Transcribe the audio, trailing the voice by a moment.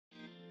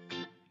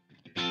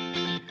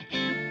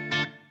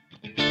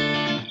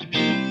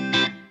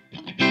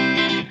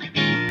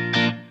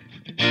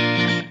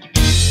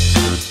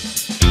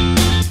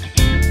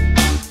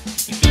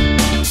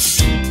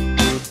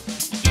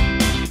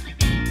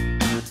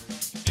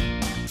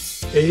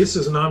ACE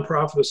is a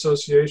nonprofit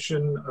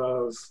association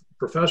of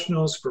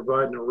professionals who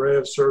provide an array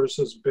of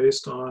services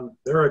based on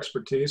their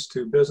expertise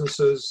to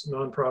businesses,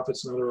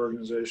 nonprofits, and other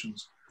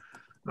organizations.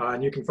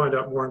 And you can find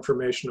out more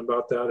information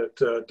about that at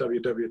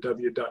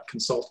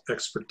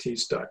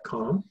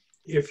www.consultexpertise.com.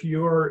 If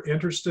you're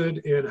interested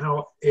in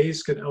how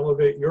ACE can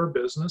elevate your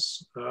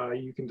business,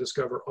 you can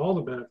discover all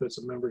the benefits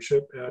of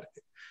membership at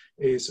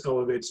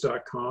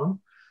aceelevates.com.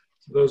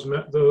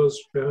 Those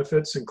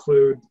benefits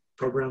include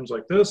programs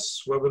like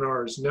this,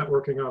 webinars,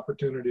 networking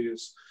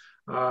opportunities,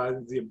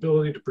 the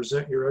ability to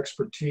present your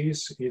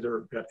expertise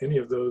either at any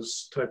of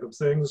those type of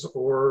things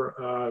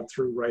or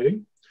through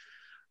writing.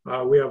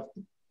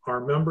 Our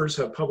members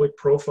have public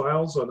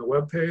profiles on the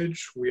webpage.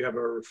 We have a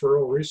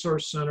referral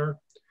resource center.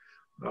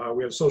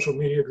 We have social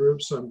media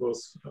groups on both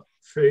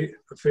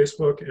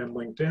Facebook and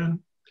LinkedIn.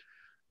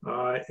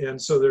 And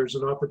so there's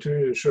an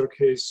opportunity to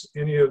showcase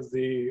any of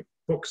the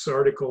books,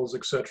 articles,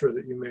 etc.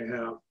 that you may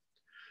have.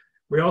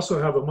 We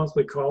also have a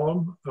monthly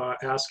column,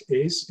 Ask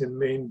ACE in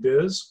Maine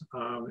Biz,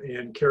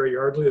 and Carrie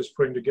Yardley is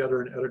putting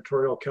together an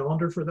editorial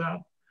calendar for that.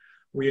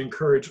 We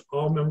encourage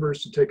all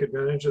members to take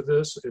advantage of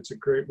this. It's a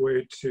great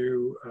way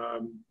to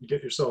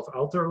get yourself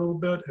out there a little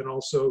bit and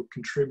also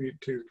contribute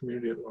to the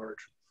community at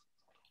large.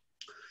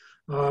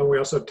 We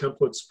also have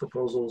templates,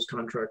 proposals,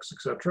 contracts,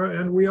 etc.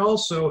 And we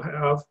also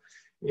have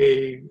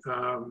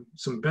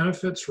some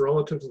benefits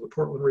relative to the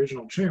Portland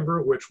Regional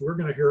Chamber, which we're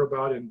going to hear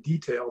about in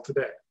detail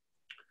today.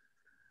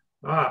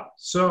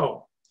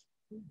 So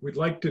we'd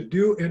like to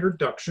do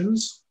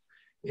introductions,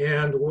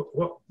 and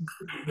what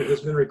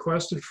has been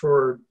requested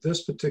for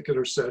this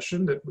particular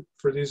session, that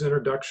for these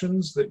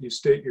introductions that you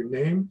state your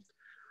name,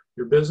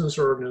 your business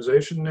or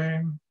organization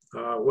name,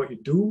 what you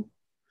do,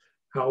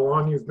 how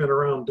long you've been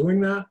around doing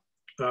that,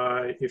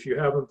 if you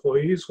have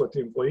employees, what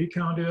the employee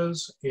count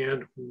is,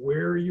 and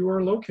where you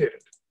are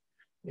located.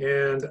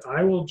 And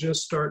I will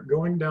just start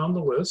going down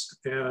the list,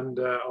 and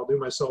I'll do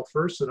myself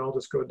first, and I'll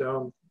just go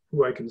down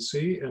who I can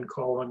see and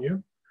call on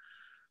you.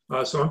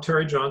 So I'm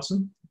Terry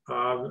Johnson.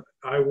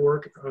 I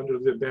work under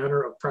the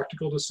banner of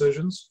Practical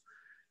Decisions,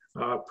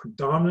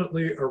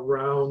 predominantly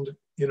around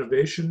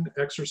innovation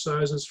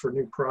exercises for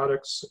new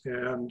products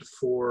and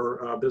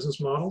for business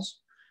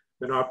models.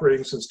 Been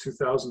operating since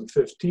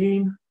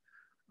 2015.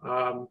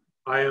 I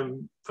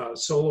am a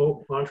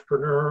solo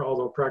entrepreneur,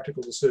 although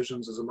Practical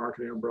Decisions is a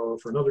marketing umbrella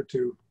for another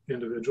two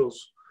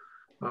individuals,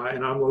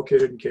 and I'm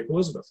located in Cape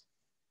Elizabeth.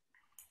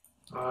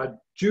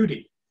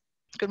 Judy.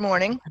 Good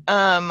morning.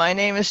 My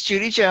name is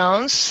Judy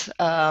Jones.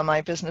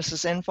 My business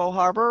is Info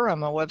Harbor.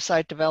 I'm a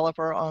website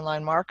developer,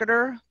 online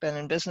marketer. Been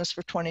in business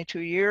for 22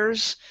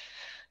 years.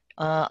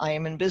 I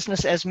am in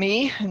business as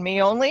me and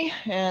me only,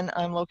 and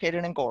I'm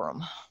located in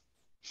Gorham.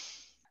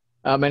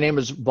 My name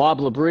is Bob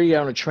Labrie. I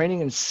own a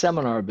training and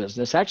seminar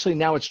business. Actually,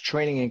 now it's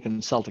training and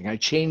consulting. I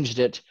changed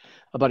it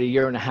about a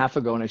year and a half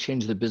ago, and I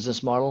changed the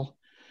business model.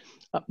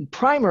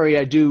 Primary,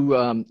 I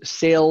do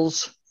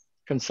sales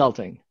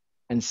consulting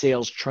and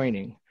sales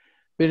training.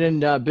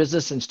 Been in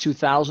business since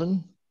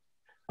 2000.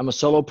 I'm a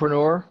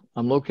solopreneur.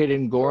 I'm located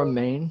in Gorham,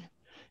 Maine.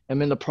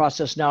 I'm in the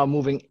process now of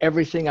moving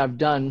everything I've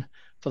done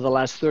for the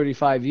last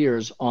 35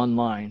 years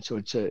online. So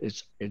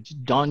it's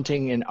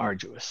daunting and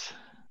arduous.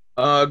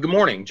 Good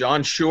morning,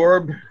 John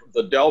Shorb,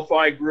 the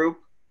Delphi Group.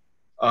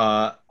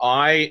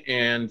 I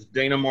and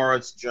Dana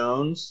Morris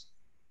Jones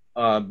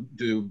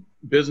do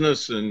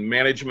business and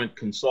management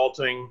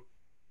consulting.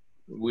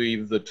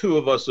 The two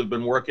of us have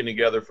been working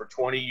together for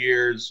 20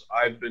 years.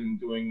 I've been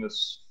doing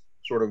this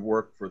sort of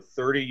work for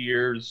 30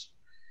 years.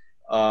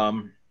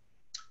 While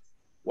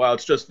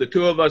it's just the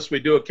two of us, we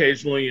do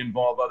occasionally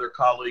involve other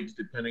colleagues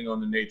depending on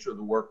the nature of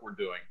the work we're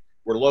doing.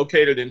 We're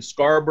located in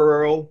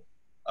Scarborough,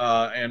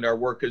 and our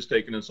work has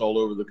taken us all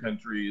over the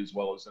country as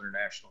well as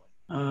internationally.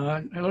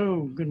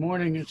 Hello, good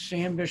morning. It's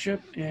Sam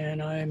Bishop, and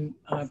I'm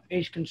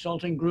Pace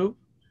Consulting Group.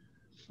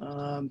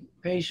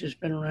 Pace has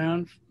been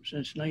around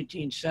since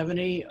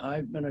 1970.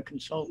 I've been a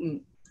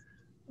consultant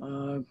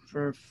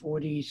for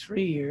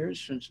 43 years,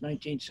 since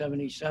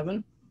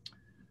 1977.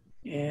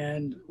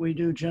 And we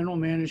do general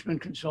management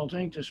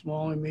consulting to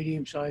small and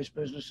medium-sized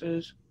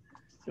businesses,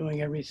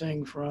 doing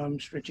everything from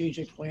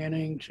strategic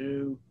planning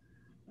to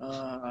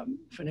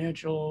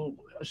financial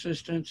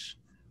assistance,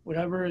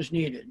 whatever is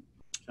needed.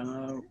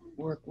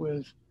 Work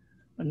with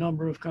a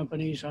number of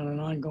companies on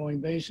an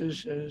ongoing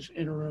basis as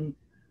interim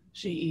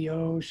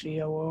CEO,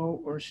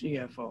 COO, or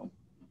CFO.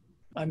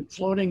 I'm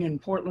floating in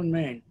Portland,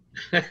 Maine.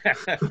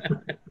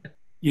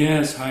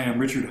 Yes, hi, I'm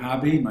Richard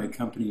Hobby. My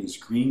company is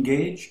Green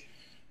Gauge.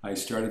 I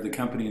started the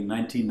company in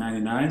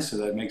 1999, so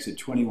that makes it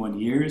 21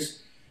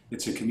 years.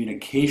 It's a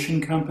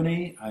communication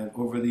company. I've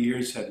over the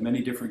years had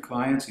many different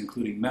clients,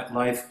 including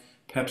MetLife,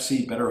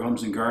 Pepsi, Better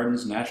Homes and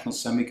Gardens, National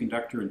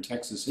Semiconductor, and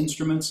Texas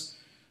Instruments.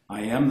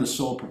 I am the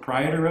sole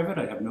proprietor of it.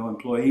 I have no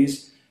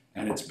employees,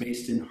 and it's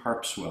based in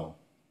Harpswell.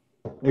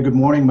 Hey, good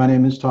morning. My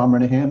name is Tom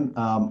Renahan.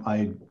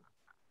 I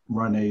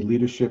run a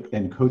leadership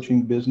and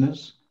coaching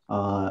business,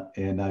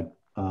 and I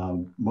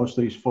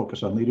mostly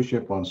focus on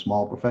leadership on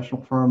small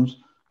professional firms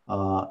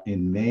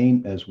in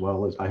Maine, as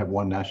well as I have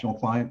one national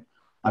client.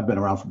 I've been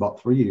around for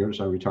about 3 years.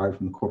 I retired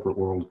from the corporate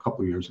world a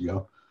couple of years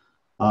ago.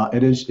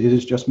 It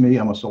is just me.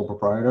 I'm a sole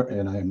proprietor,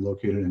 and I am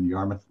located in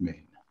Yarmouth,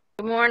 Maine.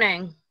 Good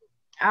morning.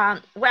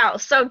 Well,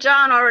 so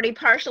John already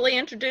partially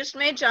introduced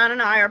me. John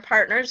and I are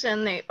partners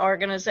in the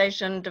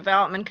organization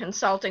development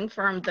consulting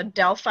firm, the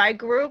Delphi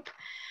Group.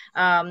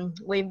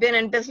 We've been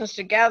in business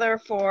together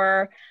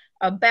for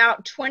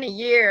about 20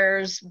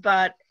 years,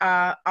 but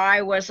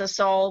I was a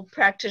sole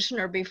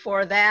practitioner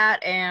before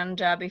that,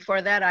 and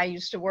before that I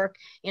used to work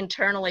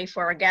internally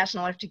for a gas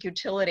and electric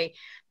utility.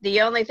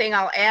 The only thing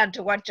I'll add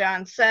to what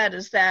John said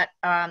is that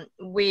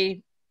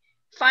we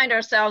find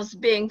ourselves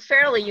being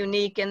fairly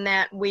unique in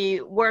that we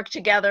work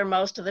together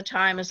most of the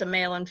time as a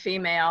male and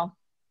female.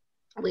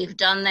 We've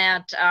done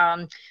that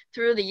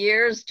through the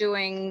years,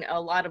 doing a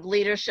lot of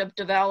leadership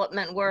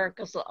development work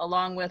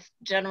along with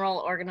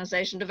general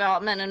organization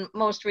development. And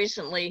most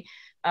recently,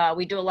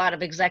 we do a lot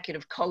of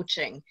executive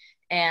coaching.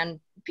 And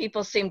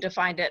people seem to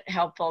find it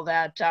helpful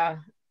that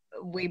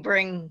we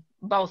bring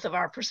both of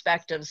our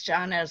perspectives.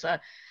 John as a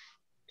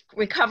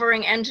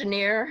recovering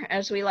engineer,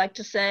 as we like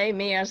to say,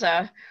 me as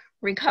a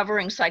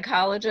recovering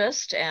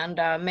psychologist, and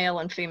male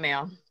and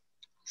female.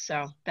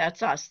 So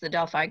that's us, the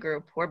Delphi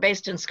Group. We're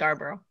based in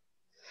Scarborough.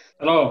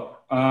 Hello,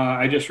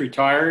 I just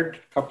retired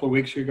a couple of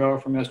weeks ago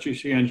from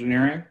SGC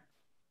Engineering,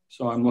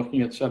 so I'm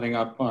looking at setting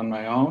up on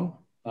my own.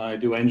 I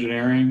do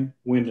engineering,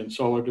 wind and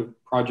solar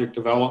project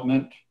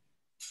development,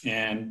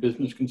 and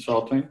business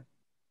consulting.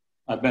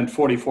 I've been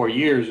 44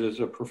 years as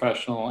a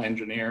professional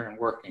engineer and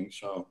working,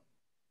 so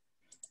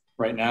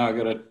right now I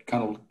got to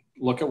kind of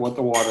look at what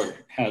the water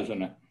has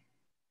in it.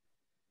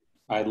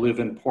 I live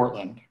in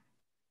Portland.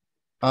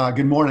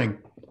 Good morning.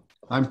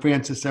 I'm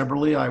Francis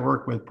Eberly. I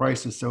work with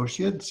Price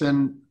Associates,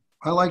 and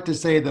I like to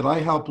say that I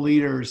help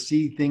leaders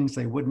see things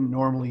they wouldn't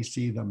normally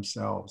see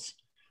themselves.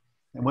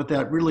 And what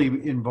that really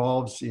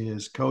involves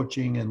is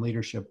coaching and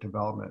leadership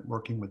development,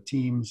 working with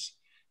teams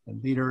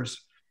and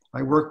leaders.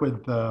 I work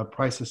with the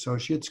Price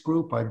Associates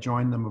Group. I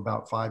joined them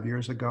about 5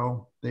 years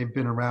ago. They've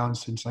been around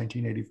since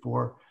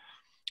 1984.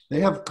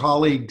 They have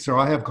colleagues, or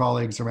I have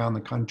colleagues around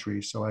the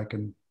country, so I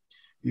can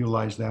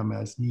utilize them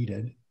as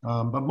needed.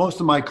 But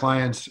most of my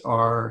clients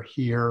are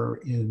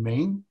here in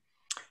Maine,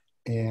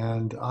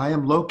 and I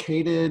am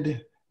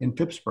located in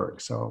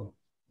Phippsburg, so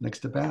next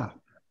to Bath.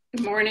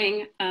 Good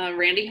morning,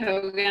 Randy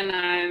Hogan.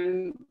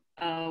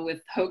 I'm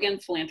with Hogan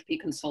Philanthropy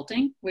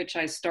Consulting, which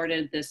I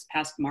started this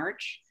past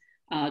March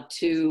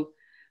to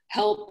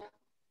help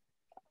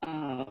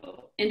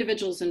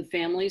individuals and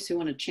families who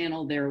want to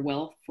channel their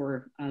wealth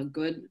for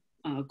good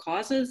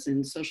causes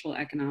in social,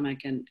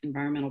 economic, and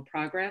environmental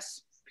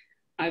progress.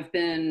 I've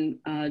been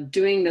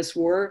doing this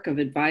work of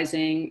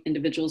advising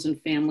individuals and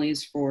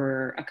families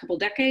for a couple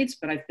decades,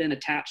 but I've been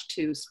attached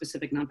to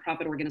specific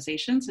nonprofit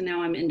organizations, and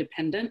now I'm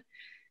independent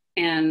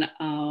and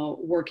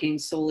working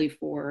solely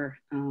for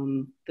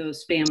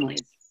those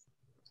families.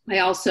 I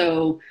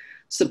also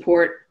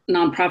support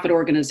nonprofit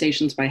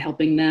organizations by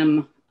helping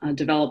them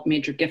develop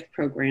major gift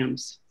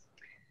programs.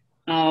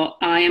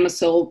 I am a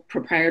sole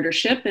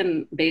proprietorship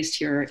and based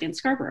here in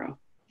Scarborough.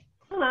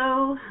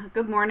 Hello,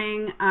 good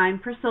morning. I'm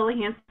Priscilla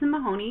Hanson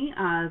Mahoney.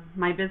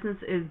 My business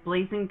is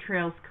Blazing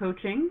Trails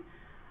Coaching.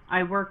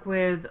 I work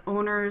with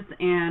owners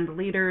and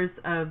leaders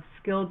of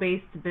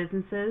skill-based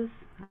businesses,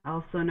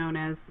 also known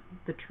as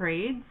the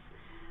trades.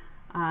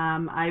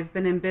 I've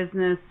been in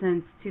business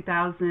since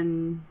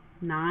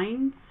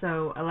 2009,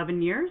 so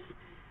 11 years.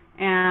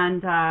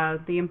 And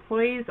the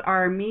employees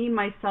are me,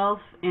 myself,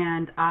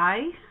 and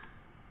I'm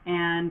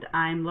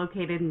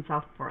located in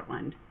South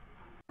Portland.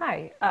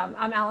 Hi,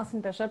 I'm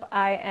Allison Bishop.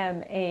 I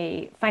am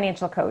a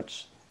financial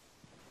coach,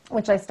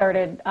 which I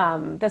started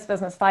this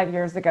business 5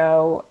 years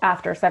ago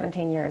after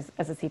 17 years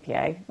as a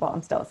CPA. Well,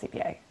 I'm still a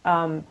CPA.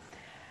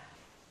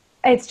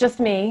 It's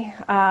just me,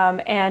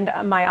 and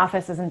my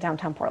office is in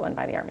downtown Portland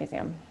by the Art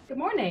Museum. Good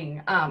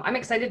morning. I'm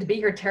excited to be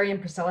here. Terry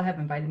and Priscilla have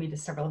invited me to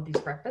several of these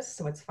breakfasts,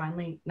 so it's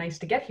finally nice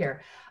to get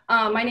here.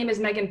 My name is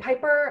Megan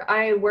Piper.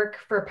 I work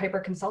for Piper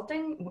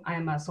Consulting.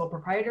 I'm a sole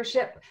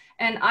proprietorship,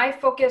 and I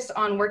focus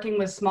on working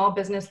with small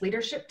business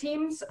leadership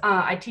teams.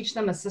 I teach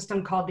them a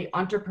system called the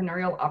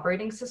Entrepreneurial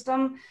Operating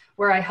System,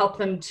 where I help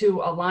them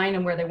to align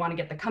on where they want to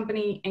get the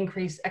company,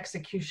 increase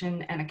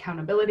execution and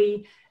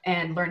accountability,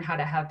 and learn how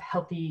to have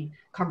healthy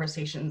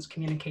conversations,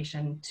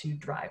 communication to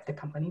drive the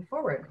company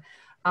forward.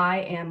 I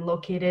am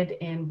located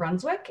in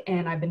Brunswick,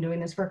 and I've been doing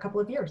this for a couple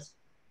of years.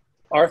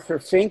 Arthur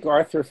Fink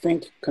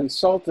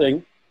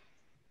Consulting.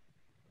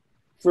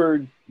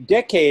 For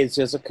decades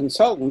as a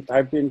consultant,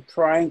 I've been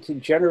trying to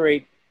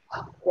generate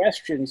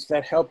questions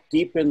that help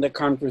deepen the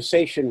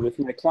conversation with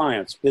my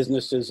clients,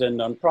 businesses and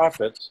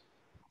nonprofits.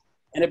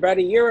 And about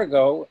a year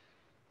ago,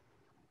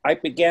 I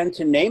began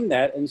to name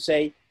that and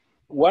say,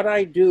 what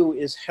I do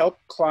is help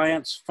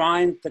clients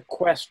find the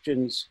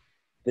questions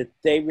that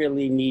they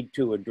really need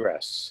to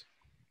address.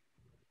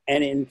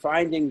 And in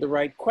finding the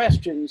right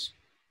questions,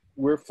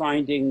 we're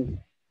finding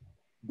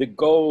the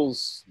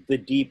goals, the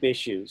deep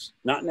issues,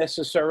 not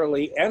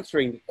necessarily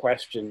answering the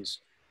questions,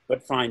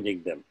 but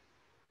finding them.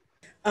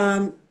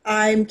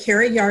 I'm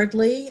Carrie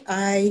Yardley.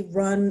 I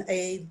run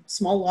a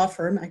small law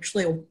firm,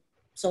 actually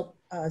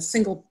a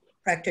single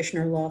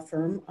practitioner law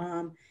firm,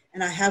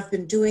 and I have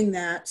been doing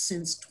that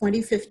since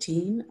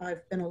 2015.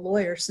 I've been a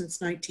lawyer since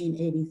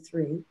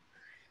 1983.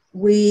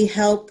 We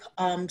help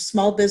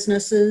small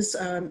businesses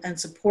and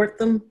support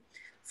them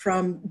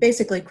from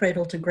basically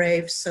cradle to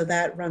grave. So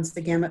that runs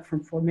the gamut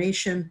from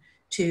formation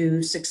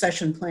to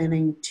succession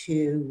planning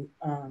to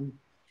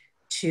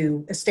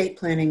estate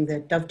planning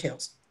that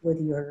dovetails with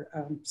your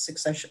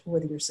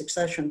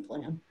succession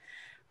plan.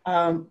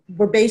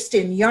 We're based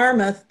in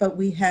Yarmouth, but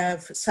we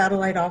have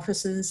satellite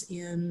offices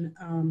in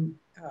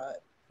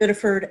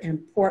Biddeford and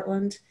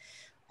Portland.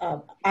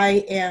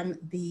 I am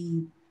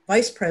the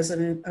vice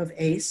president of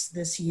ACE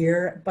this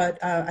year,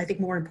 but I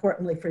think more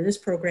importantly for this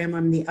program,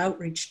 I'm the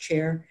outreach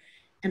chair,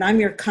 and I'm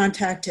your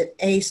contact at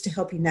ACE to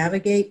help you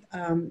navigate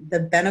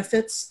the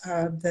benefits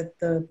that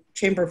the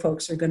chamber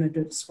folks are going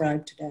to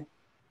describe today.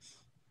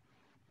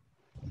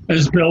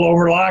 This is Bill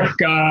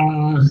Overlock.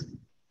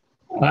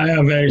 I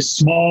have a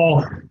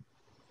small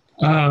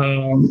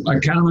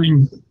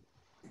accounting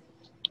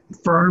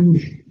firm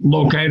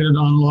located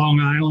on Long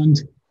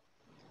Island,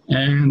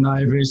 and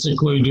I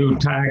basically do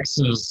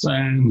taxes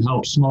and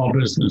help small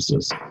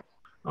businesses.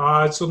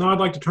 So now I'd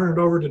like to turn it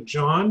over to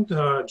John.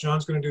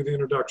 John's going to do the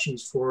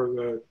introductions for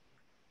the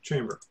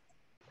chamber.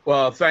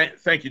 Well,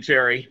 thank you,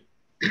 Terry,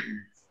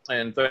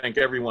 and thank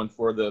everyone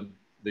for the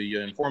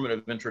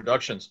informative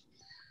introductions.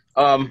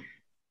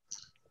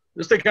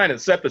 Just to kind of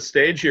set the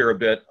stage here a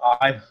bit,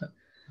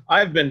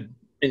 I've been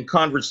in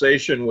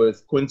conversation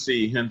with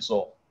Quincy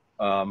Hinsel.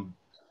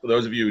 For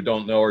those of you who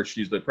don't know her,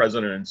 she's the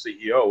president and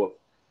CEO of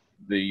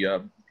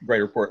the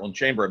Greater Portland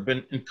Chamber. I've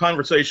been in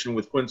conversation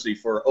with Quincy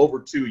for over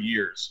 2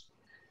 years,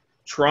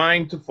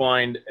 trying to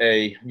find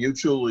a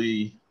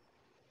mutually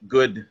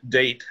good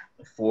date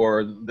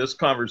for this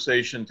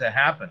conversation to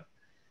happen.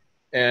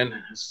 And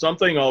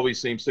something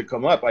always seems to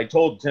come up. I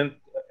told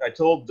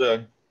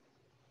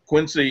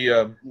Quincy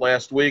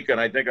last week,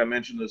 and I think I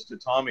mentioned this to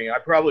Tommy, I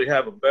probably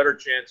have a better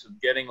chance of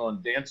getting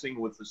on Dancing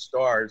with the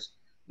Stars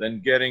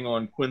than getting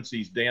on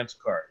Quincy's dance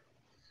card.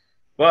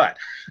 But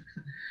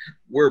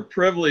we're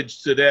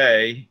privileged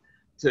today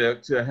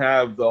to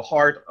have the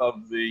heart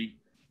of the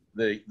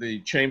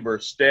chamber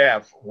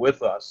staff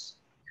with us.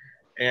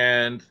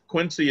 And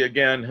Quincy,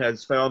 again,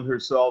 has found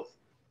herself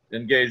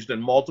engaged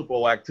in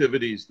multiple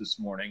activities this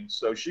morning.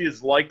 So she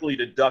is likely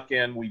to duck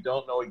in, we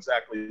don't know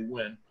exactly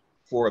when,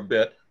 for a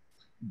bit,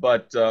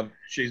 but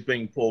she's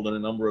being pulled in a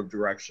number of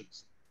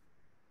directions.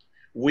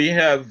 We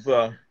have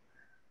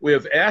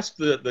asked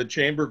the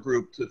chamber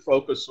group to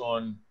focus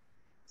on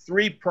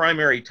 3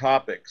 primary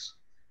topics.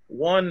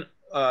 One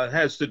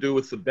has to do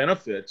with the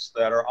benefits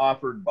that are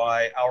offered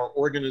by our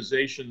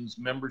organization's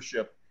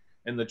membership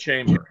in the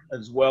chamber,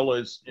 as well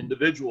as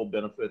individual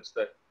benefits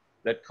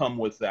that come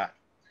with that.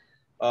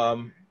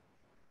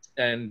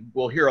 And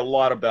we'll hear a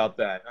lot about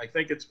that. I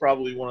think it's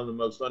probably one of the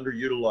most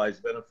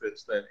underutilized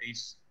benefits that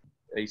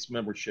ACE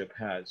membership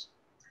has.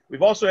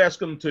 We've also asked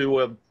them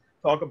to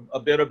talk a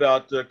bit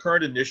about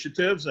current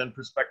initiatives and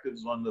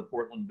perspectives on the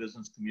Portland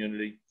business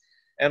community,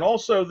 and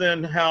also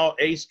then how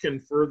ACE can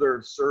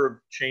further serve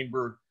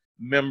chamber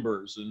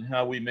members and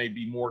how we may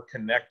be more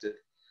connected.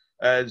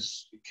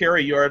 As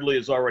Carrie Yardley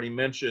has already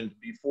mentioned,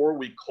 before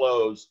we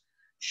close,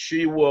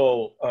 she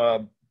will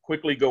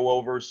quickly go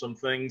over some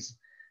things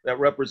that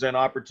represent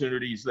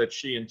opportunities that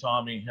she and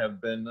Tommy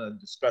have been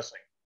discussing.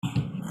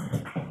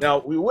 Now,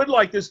 we would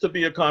like this to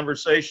be a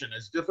conversation,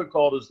 as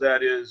difficult as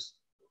that is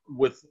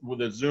with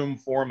a Zoom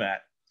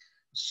format.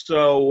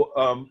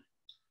 So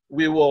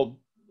we will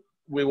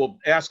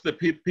ask that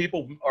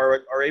people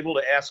are able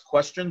to ask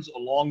questions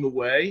along the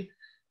way,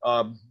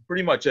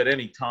 pretty much at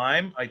any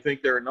time. I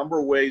think there are a number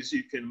of ways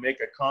you can make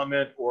a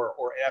comment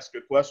or ask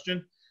a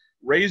question.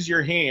 Raise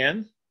your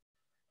hand.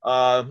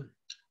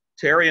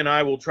 Terry and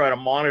I will try to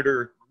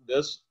monitor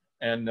this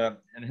and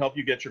help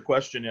you get your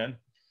question in.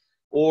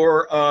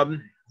 Or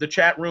the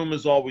chat room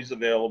is always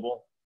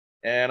available.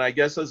 And I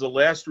guess as a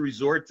last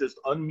resort, just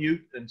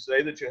unmute and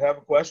say that you have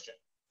a question.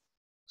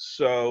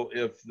 So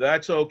if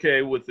that's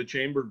okay with the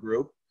chamber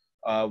group,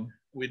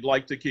 we'd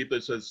like to keep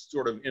this as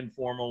sort of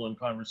informal and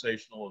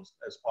conversational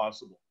as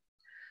possible.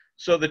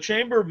 So the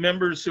chamber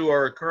members who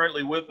are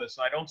currently with us,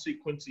 I don't see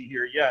Quincy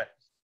here yet,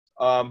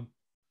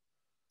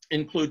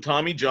 include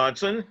Tommy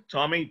Johnson.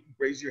 Tommy,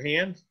 raise your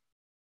hand.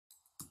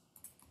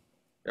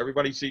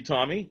 Everybody see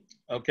Tommy?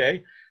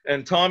 Okay.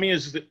 And Tommy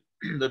is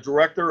the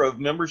Director of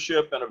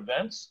Membership and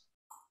Events.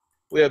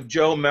 We have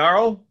Joe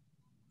Marrow.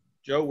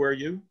 Joe, where are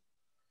you?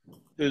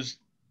 Who's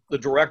the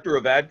Director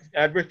of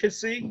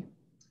Advocacy.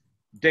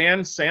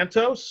 Dan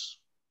Santos,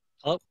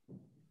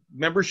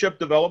 Membership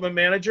Development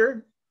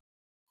Manager.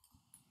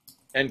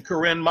 And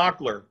Corinne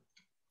Mockler,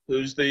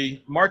 who's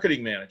the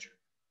Marketing Manager.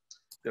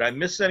 Did I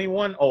miss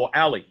anyone? Oh,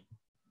 Allie.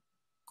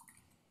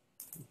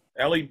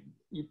 Allie,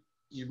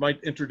 you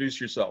might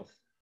introduce yourself.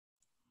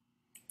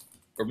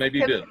 Or maybe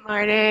you did. Good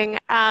morning.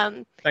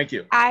 Thank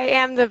you. I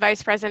am the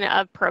Vice President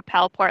of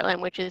Propel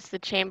Portland, which is the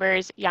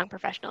Chamber's Young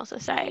Professional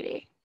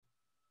Society.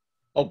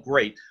 Oh,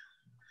 great.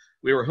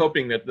 We were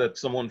hoping that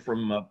someone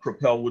from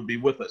Propel would be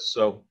with us,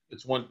 so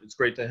it's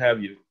great to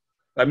have you. Did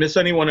I miss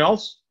anyone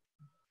else?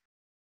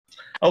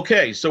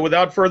 Okay, so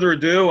without further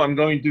ado, I'm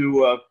going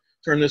to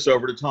turn this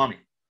over to Tommy.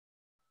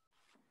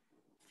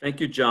 Thank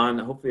you, John.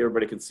 Hopefully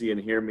everybody can see and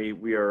hear me.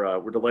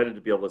 We're delighted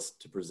to be able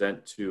to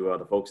present to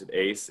the folks at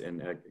ACE,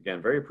 and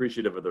again, very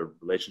appreciative of the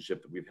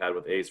relationship that we've had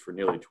with ACE for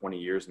nearly 20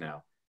 years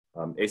now.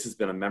 ACE has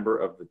been a member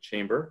of the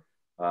Chamber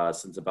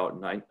since about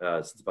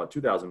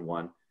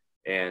 2001.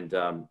 And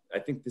I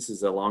think this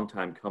is a long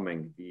time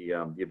coming, the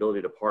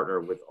ability to partner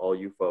with all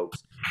you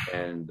folks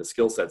and the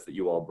skill sets that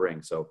you all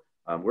bring. So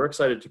we're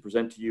excited to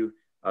present to you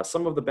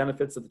some of the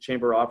benefits that the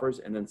Chamber offers,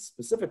 and then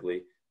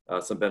specifically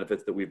some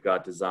benefits that we've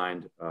got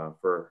designed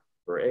for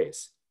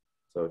ACE.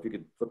 So if you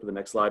could flip to the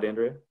next slide,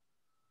 Andrea.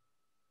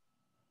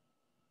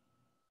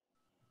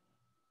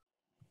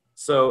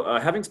 So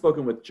having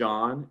spoken with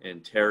John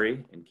and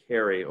Terry and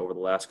Carrie over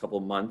the last couple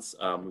of months,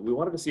 we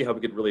wanted to see how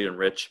we could really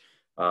enrich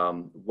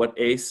what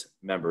ACE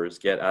members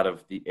get out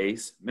of the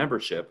ACE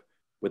membership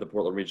with the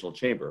Portland Regional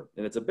Chamber.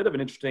 And it's a bit of an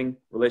interesting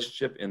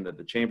relationship in that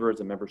the Chamber is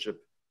a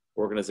membership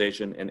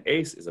organization and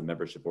ACE is a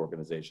membership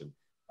organization.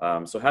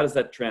 So how does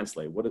that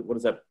translate? What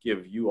does that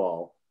give you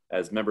all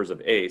as members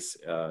of ACE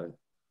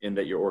in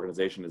that your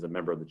organization is a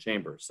member of the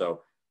Chamber?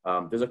 So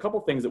there's a couple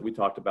things that we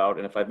talked about,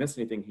 and if I missed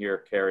anything here,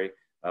 Carrie,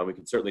 we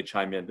can certainly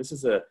chime in. This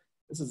is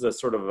a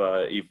sort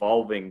of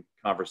evolving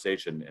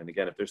conversation. And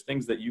again, if there's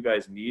things that you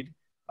guys need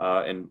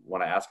and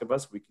want to ask of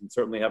us, we can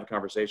certainly have a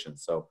conversation.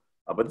 So,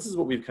 but this is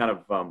what we've kind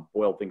of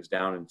boiled things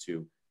down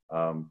into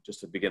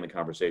just to begin the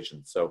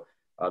conversation. So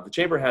the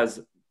Chamber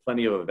has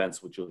plenty of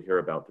events which you'll hear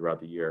about throughout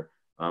the year,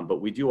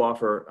 but we do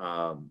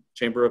offer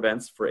Chamber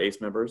events for ACE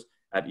members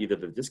at either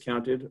the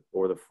discounted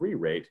or the free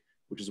rate,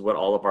 which is what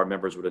all of our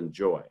members would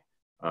enjoy.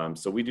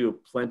 So we do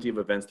plenty of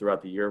events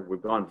throughout the year.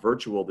 We've gone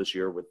virtual this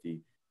year with the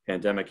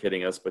pandemic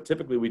hitting us, but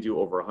typically we do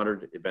over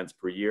 100 events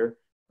per year.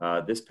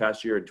 This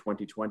past year in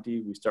 2020,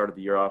 we started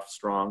the year off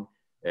strong,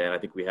 and I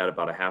think we had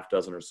about a half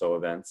dozen or so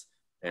events.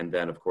 And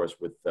then, of course,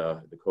 with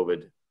the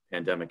COVID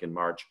pandemic in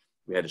March,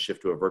 we had to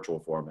shift to a virtual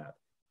format.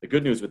 The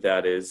good news with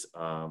that is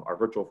our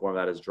virtual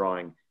format is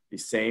drawing the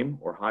same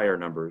or higher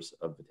numbers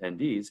of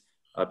attendees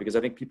because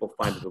I think people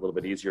find it a little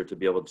bit easier to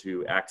be able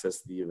to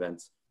access the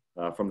events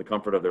from the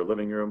comfort of their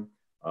living room,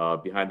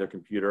 behind their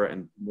computer,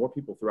 and more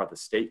people throughout the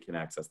state can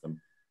access them,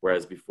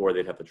 whereas before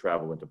they'd have to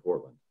travel into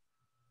Portland.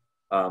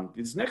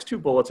 These next two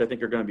bullets I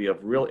think are going to be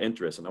of real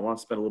interest, and I want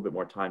to spend a little bit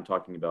more time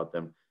talking about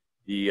them.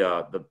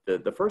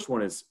 The first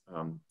one is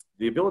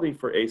the ability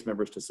for ACE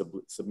members to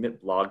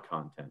submit blog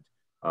content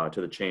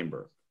to the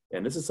Chamber.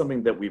 And this is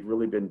something that we've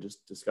really been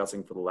just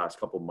discussing for the last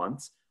couple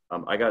months.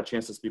 I got a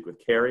chance to speak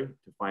with Carrie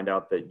to find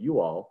out that you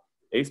all,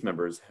 ACE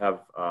members,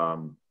 have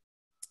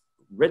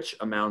rich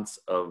amounts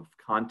of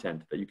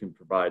content that you can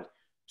provide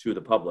to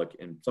the public,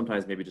 and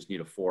sometimes maybe just need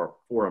a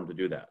forum to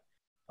do that.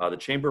 The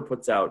Chamber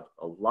puts out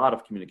a lot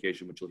of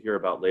communication, which you'll hear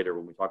about later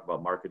when we talk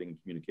about marketing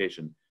and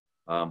communication.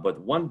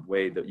 But one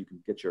way that you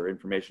can get your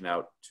information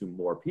out to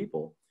more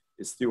people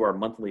is through our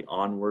monthly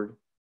Onward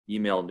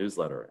email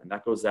newsletter. And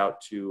that goes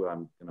out to,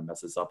 I'm going to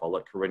mess this up, I'll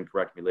let Corinne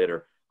correct me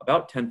later,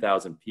 about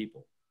 10,000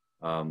 people.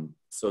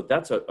 So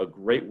that's a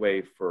great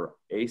way for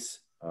ACE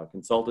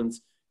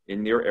consultants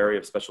in their area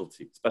of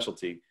specialty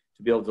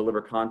to be able to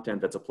deliver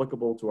content that's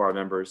applicable to our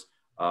members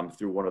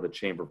through one of the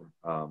Chamber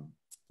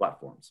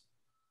platforms.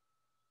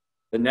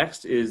 The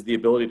next is the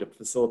ability to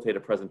facilitate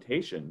a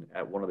presentation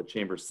at one of the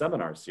Chamber's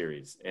seminar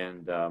series.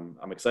 And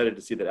I'm excited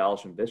to see that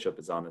Allison Bishop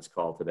is on this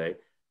call today.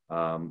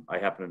 I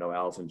happen to know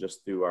Allison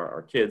just through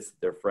our kids,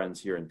 they're friends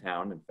here in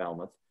town in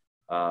Falmouth.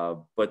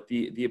 But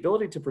the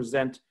ability to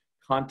present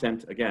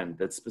content, again,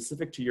 that's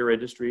specific to your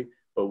industry,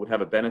 but would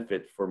have a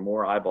benefit for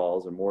more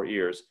eyeballs and more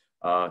ears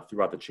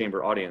throughout the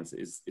Chamber audience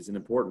is an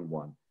important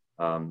one.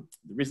 The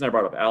reason I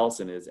brought up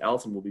Allison is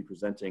Allison will be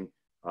presenting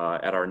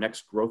at our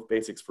next Growth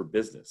Basics for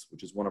Business,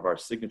 which is one of our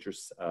signature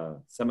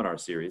seminar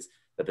series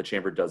that the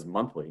Chamber does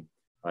monthly.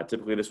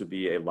 Typically, this would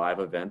be a live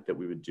event that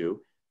we would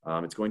do.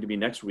 It's going to be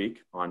next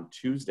week on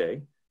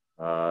Tuesday.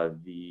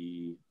 I'm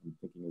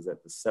thinking, is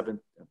that the 7th?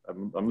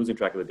 I'm losing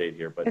track of the date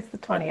here, but it's the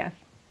 20th.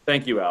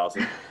 Thank you,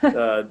 Allison.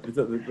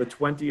 The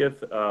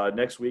 20th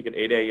next week at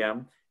 8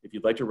 a.m. If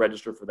you'd like to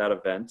register for that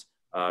event,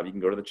 you can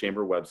go to the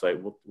Chamber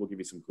website. We'll give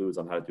you some clues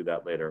on how to do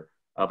that later.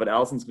 But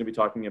Allison's going to be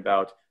talking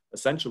about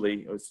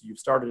essentially, you've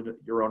started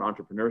your own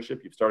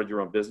entrepreneurship, you've started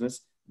your own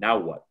business. Now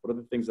what? What are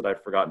the things that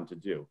I've forgotten to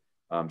do?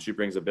 She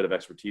brings a bit of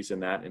expertise in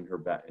that in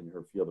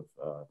her field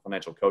of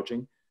financial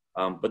coaching.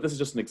 But this is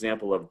just an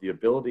example of the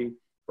ability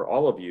for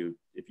all of you,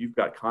 if you've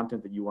got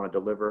content that you want to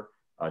deliver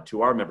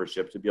to our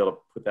membership, to be able to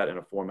put that in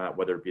a format,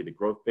 whether it be the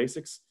Growth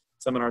Basics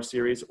seminar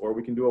series, or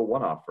we can do a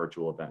one-off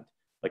virtual event.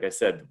 Like I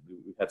said,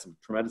 we've had some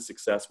tremendous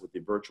success with the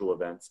virtual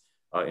events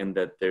in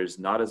that there's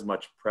not as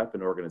much prep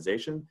and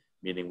organization,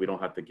 meaning we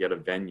don't have to get a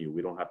venue,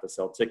 we don't have to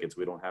sell tickets,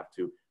 we don't have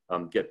to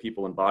get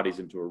people and bodies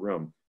into a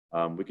room.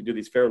 We can do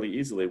these fairly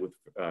easily with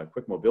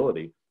quick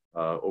mobility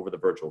over the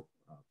virtual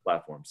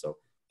platform. So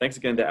thanks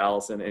again to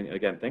Allison, and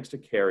again, thanks to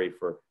Carrie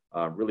for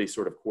really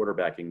sort of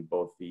quarterbacking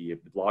both the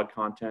blog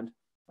content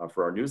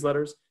for our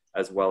newsletters,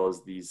 as well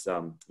as these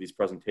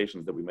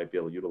presentations that we might be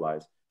able to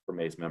utilize for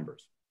ACE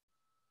members.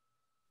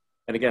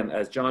 And again,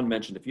 as John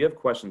mentioned, if you have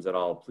questions at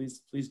all,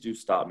 please do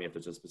stop me if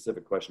there's a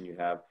specific question you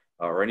have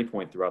or any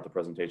point throughout the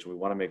presentation. We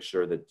want to make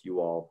sure that you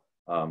all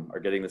are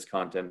getting this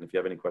content. If you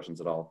have any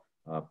questions at all,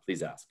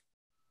 please ask.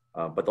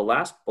 But the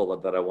last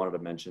bullet that I wanted to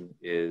mention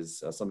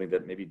is something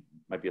that maybe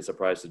might be a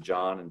surprise to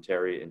John and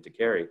Terry and to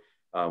Carrie.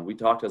 We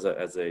talked as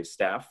a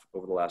staff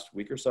over the last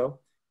week or so,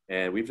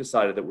 and we've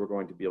decided that we're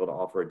going to be able to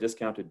offer a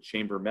discounted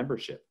chamber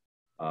membership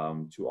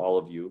to all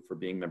of you for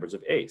being members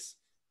of ACE.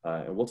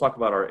 And we'll talk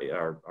about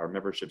our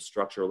membership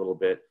structure a little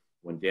bit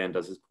when Dan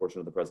does his portion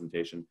of the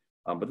presentation.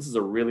 But this is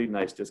a really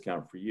nice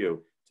discount for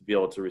you to be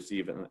able to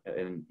receive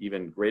an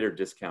even greater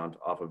discount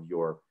off of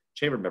your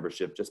chamber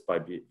membership just by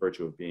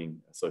virtue of being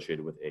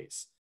associated with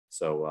ACE.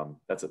 So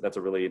that's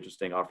a really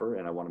interesting offer,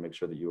 and I want to make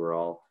sure that you are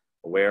all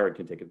aware and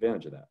can take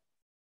advantage of that.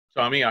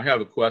 Tommy, I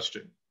have a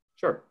question.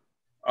 Sure.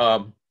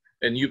 And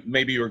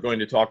maybe you're going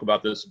to talk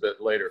about this a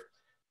bit later.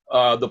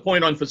 The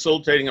point on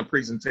facilitating a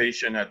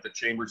presentation at the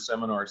Chamber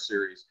Seminar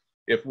Series,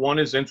 if one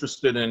is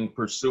interested in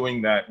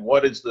pursuing that,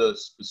 what is the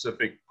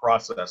specific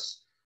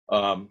process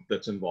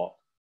that's involved?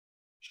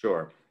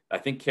 Sure. I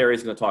think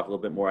Carrie's going to talk a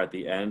little bit more at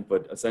the end,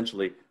 but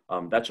essentially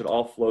that should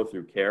all flow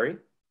through Carrie,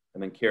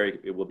 and then Carrie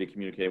will be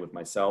communicating with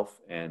myself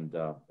and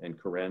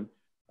Corinne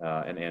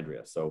and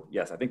Andrea. So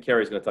yes, I think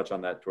Carrie's going to touch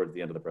on that towards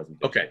the end of the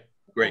presentation. Okay,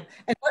 great.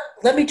 And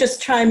let me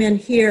just chime in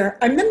here.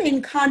 I'm the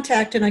main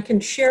contact, and I can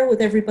share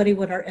with everybody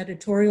what our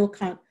editorial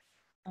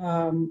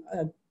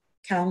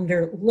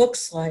calendar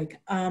looks like.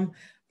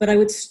 But I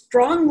would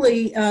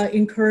strongly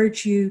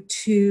encourage you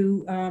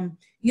to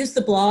use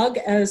the blog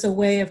as a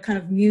way of kind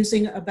of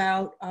musing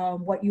about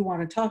what you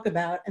want to talk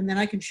about, and then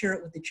I can share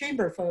it with the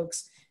chamber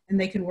folks, and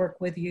they can work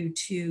with you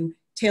to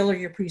tailor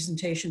your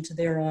presentation to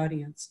their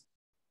audience.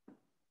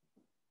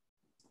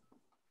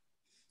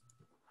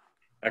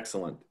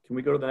 Excellent. Can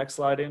we go to the next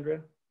slide,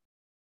 Andrea?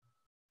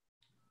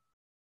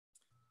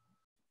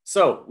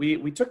 So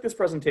we took this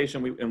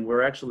presentation, and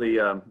we're actually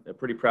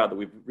pretty proud that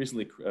we've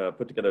recently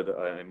put together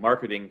a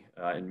marketing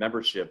and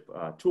membership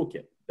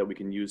toolkit that we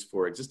can use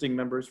for existing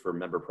members, for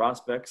member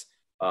prospects,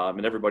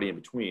 and everybody in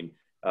between.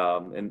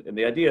 And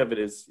the idea of it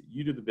is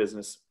you do the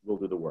business, we'll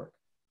do the work.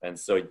 And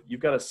so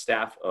you've got a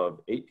staff of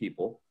 8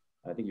 people.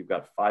 I think you've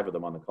got 5 of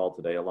them on the call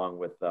today, along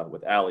with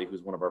Allie,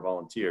 who's one of our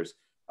volunteers.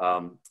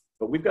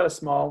 But we've got a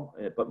small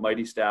but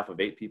mighty staff of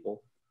 8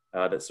 people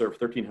that serve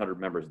 1,300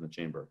 members in the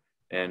chamber.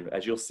 And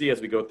as you'll see as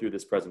we go through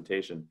this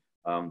presentation,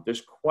 there's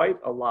quite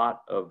a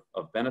lot of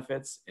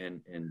benefits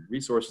and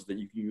resources that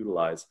you can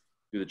utilize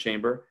through the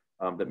chamber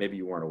that maybe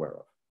you weren't aware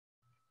of.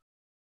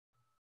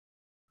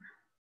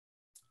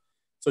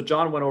 So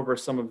John went over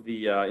some of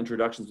the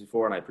introductions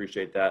before, and I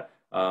appreciate that.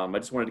 I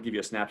just wanted to give you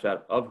a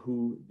snapshot of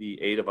who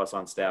the 8 of us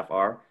on staff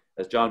are.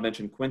 As John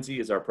mentioned, Quincy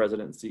is our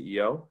president and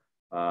CEO.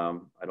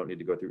 I don't need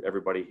to go through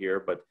everybody here,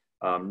 but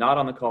not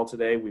on the call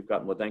today, we've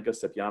got Mladenka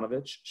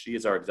Stepyanovich. She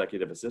is our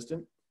executive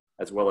assistant,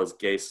 as well as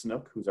Gay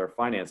Snook, who's our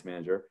finance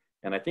manager.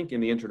 And I think in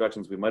the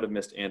introductions, we might have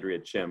missed Andrea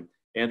Chim.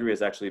 Andrea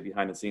is actually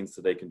behind the scenes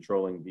today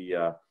controlling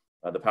the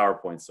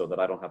PowerPoint so that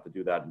I don't have to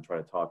do that and try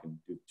to talk and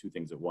do 2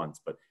 things at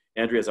once. But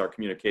Andrea is our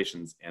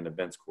communications and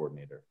events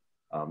coordinator.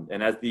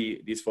 And as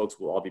these folks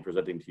will all be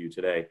presenting to you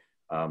today,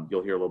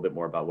 you'll hear a little bit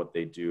more about what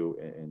they do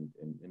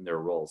in their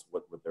roles,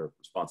 what their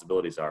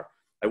responsibilities are.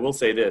 I will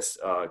say this,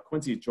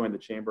 Quincy joined the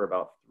chamber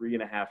about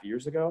 3.5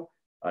 years ago.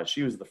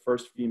 She was the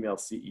first female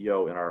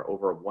CEO in our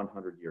over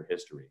 100-year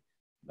history.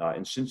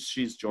 And since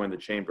she's joined the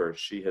chamber,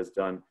 she has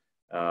done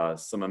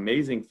some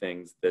amazing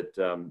things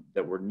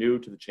that were new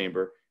to the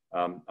chamber.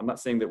 I'm not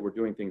saying that we're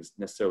doing things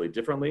necessarily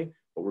differently,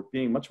 but we're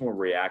being much more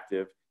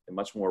reactive and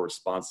much more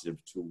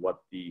responsive to what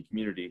the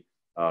community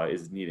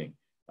is needing.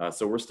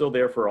 So we're still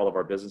there for all of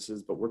our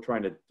businesses, but we're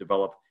trying to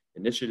develop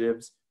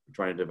initiatives, we're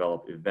trying to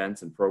develop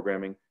events and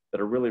programming that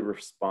are really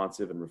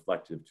responsive and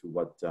reflective to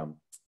what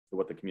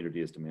the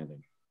community is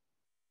demanding.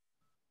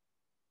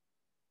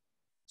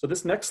 So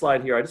this next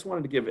slide here, I just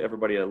wanted to give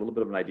everybody a little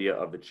bit of an idea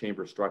of the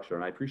chamber structure,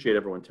 and I appreciate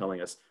everyone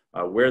telling us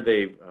where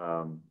they're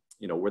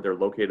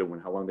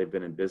located, how long they've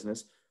been in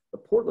business. The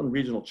Portland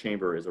Regional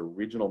Chamber is a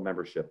regional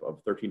membership of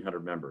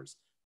 1,300 members.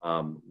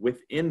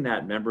 Within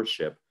that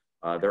membership,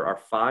 there are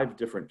 5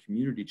 different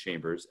community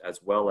chambers, as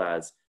well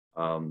as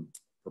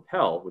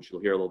Propel, which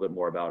you'll hear a little bit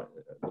more about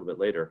a little bit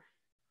later.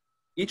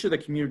 Each of the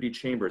community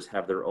chambers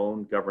have their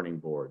own governing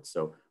board.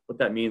 So what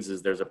that means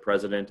is there's a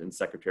president and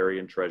secretary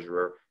and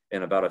treasurer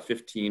and about a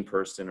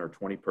 15-person or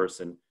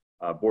 20-person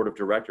board of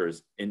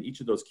directors in each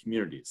of those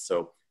communities.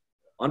 So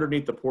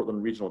underneath the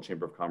Portland Regional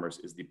Chamber of Commerce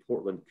is the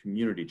Portland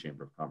Community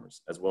Chamber of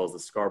Commerce, as well as the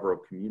Scarborough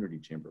Community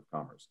Chamber of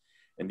Commerce.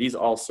 And these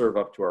all serve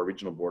up to our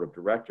regional board of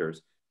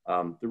directors.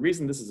 The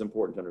reason this is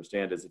important to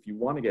understand is if you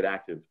want to get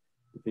active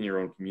within your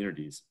own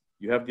communities,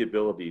 you have the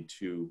ability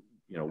to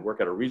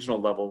work at a regional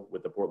level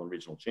with the Portland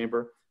Regional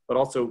Chamber, but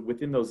also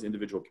within those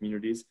individual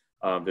communities,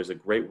 there's a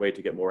great way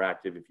to get more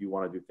active if you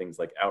want to do things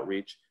like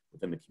outreach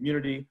within the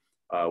community,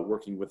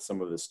 working with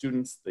some of the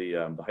students,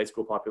 the high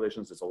school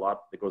populations. There's a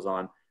lot that goes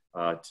on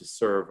to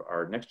serve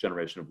our next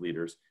generation of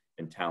leaders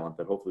and talent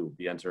that hopefully will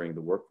be entering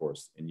the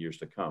workforce in years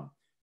to come.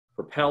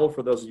 Propel,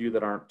 for those of you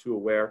that aren't too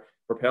aware,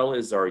 Propel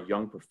is our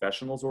young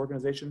professionals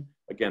organization.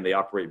 Again, they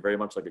operate very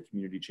much like a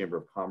community chamber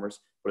of commerce,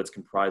 but it's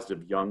comprised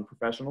of young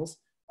professionals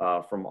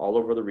from all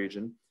over the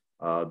region.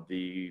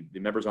 The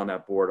members on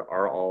that board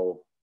are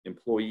all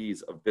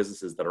employees of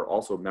businesses that are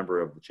also a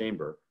member of the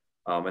chamber.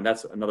 And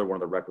that's another one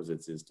of the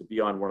requisites, is to be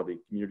on one of the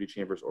community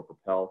chambers or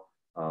Propel,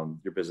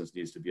 your business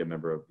needs to be a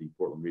member of the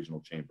Portland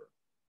Regional Chamber.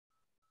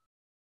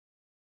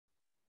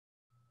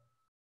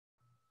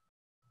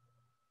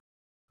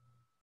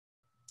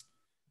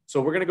 So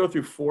we're going to go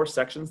through 4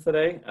 sections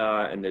today,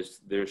 and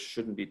there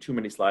shouldn't be too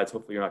many slides.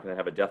 Hopefully you're not going to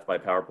have a death by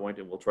PowerPoint,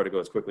 and we'll try to go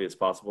as quickly as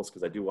possible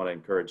because I do want to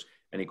encourage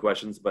any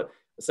questions. But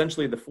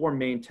essentially the 4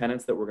 main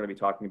tenets that we're going to be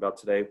talking about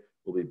today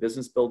will be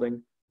business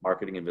building,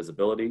 marketing and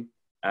visibility,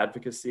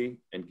 advocacy,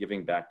 and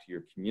giving back to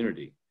your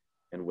community.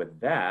 And with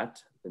that,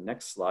 the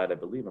next slide, I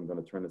believe I'm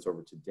going to turn this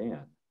over to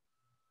Dan.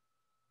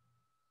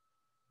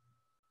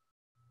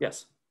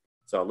 Yes.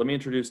 So let me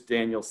introduce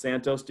Daniel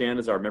Santos. Dan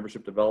is our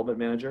Membership Development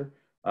Manager.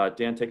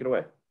 Dan, take it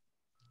away.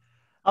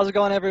 How's it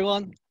going,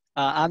 everyone?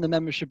 I'm the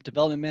Membership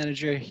Development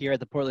Manager here at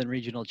the Portland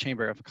Regional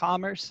Chamber of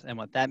Commerce. And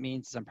what that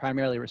means is I'm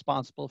primarily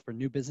responsible for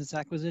new business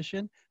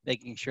acquisition,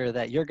 making sure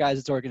that your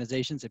guys'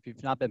 organizations, if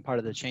you've not been part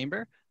of the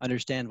chamber,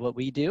 understand what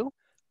we do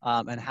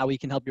and how we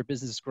can help your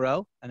business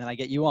grow. And then I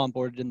get you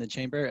onboarded in the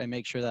chamber and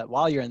make sure that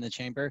while you're in the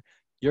chamber,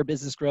 your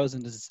business grows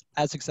and is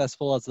as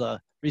successful as the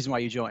reason why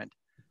you joined.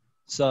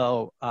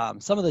 So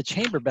some of the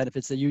chamber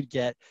benefits that you'd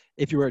get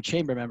if you were a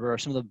chamber member, or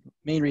some of the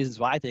main reasons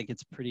why I think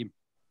it's pretty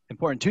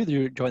important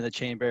to join the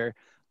chamber,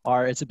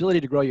 are its ability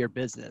to grow your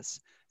business.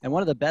 And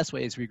one of the best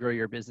ways we grow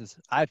your business,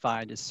 I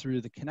find, is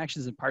through the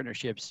connections and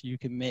partnerships you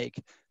can make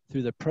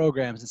through the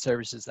programs and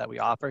services that we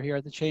offer here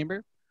at the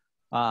chamber.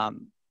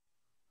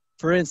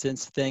 For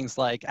instance, things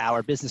like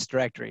our business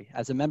directory.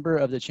 As a member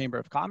of the Chamber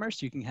of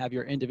Commerce, you can have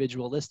your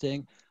individual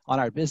listing on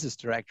our business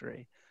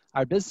directory.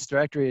 Our business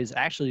directory is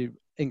actually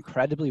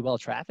incredibly well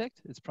trafficked.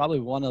 It's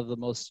probably one of the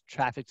most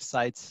trafficked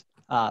sites,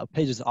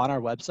 pages on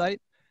our website.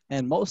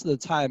 And most of the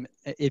time,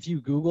 if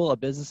you Google a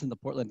business in the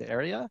Portland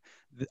area,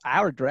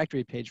 our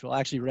directory page will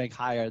actually rank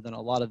higher than a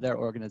lot of their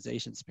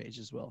organizations'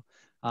 pages will.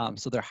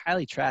 So they're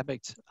highly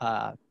trafficked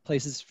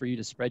places for you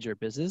to spread your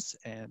business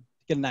and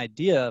get an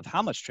idea of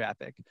how much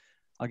traffic.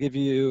 I'll give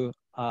you,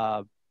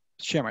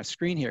 share my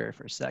screen here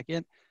for a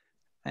second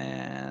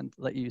and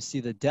let you see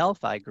the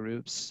Delphi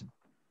Group's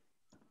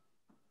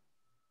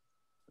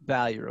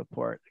value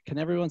report. Can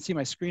everyone see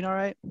my screen all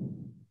right?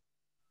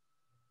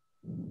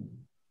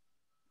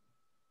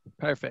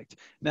 Perfect.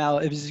 Now,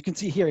 as you can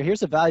see here,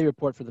 here's a value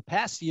report for the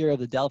past year of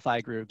the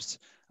Delphi Group's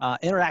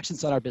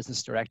interactions on our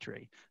business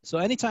directory. So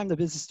anytime the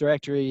business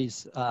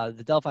directories,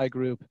 the Delphi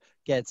Group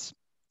gets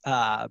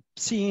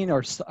seen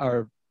or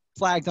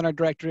flagged on our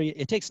directory,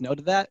 it takes note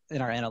of that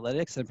in our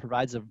analytics and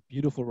provides a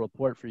beautiful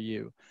report for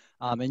you.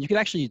 And you can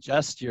actually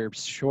adjust your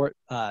SEO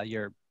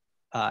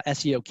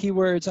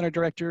keywords on our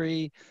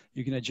directory.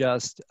 You can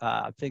adjust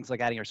things like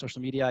adding our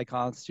social media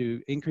icons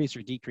to increase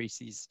or decrease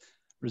these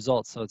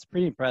results. So it's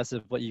pretty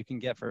impressive what you can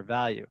get for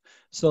value.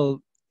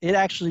 So it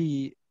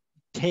actually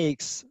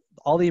takes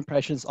all the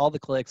impressions, all the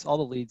clicks, all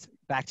the leads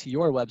back to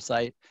your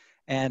website.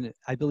 And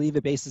I believe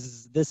it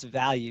bases this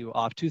value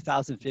off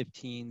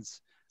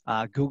 2015's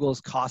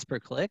Google's cost per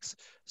clicks.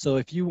 So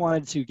if you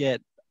wanted to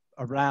get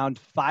around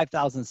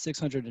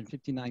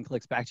 5,659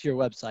 clicks back to your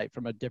website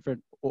from a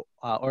different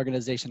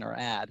organization or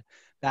ad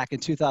back in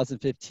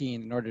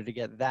 2015, in order to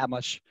get that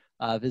much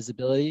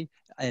visibility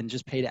and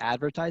just paid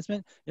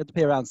advertisement, you have to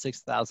pay around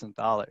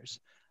 $6,000.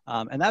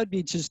 And that would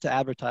be just to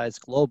advertise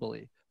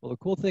globally. Well, the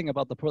cool thing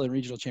about the Portland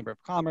Regional Chamber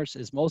of Commerce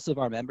is most of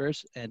our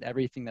members and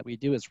everything that we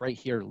do is right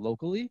here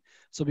locally.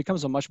 So it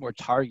becomes a much more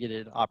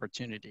targeted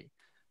opportunity.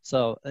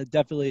 So it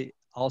definitely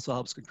also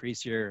helps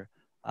increase your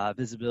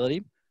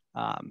visibility.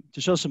 To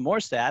show some more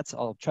stats,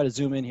 I'll try to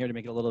zoom in here to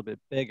make it a little bit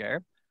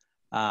bigger.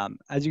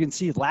 As you can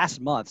see,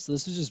 last month, so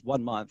this is just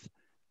 1 month,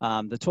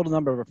 the total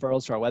number of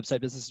referrals to our website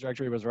business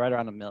directory was right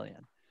around 1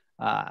 million.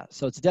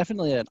 So it's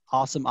definitely an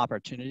awesome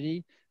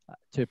opportunity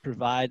to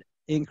provide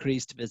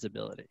increased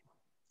visibility.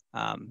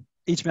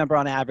 Each member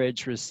on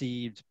average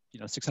received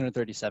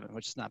 637,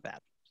 which is not bad.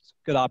 It's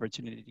a good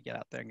opportunity to get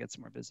out there and get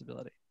some more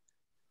visibility.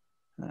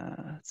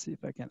 Let's see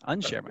if I can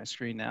unshare my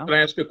screen now. Can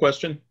I ask a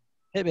question?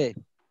 Hit me.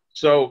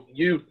 So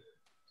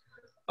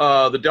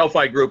the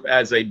Delphi Group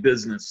as a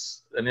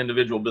business, an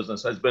individual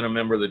business, has been a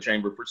member of the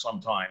chamber for some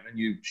time, and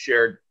you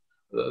shared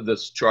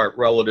this chart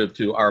relative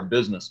to our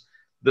business.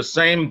 The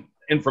same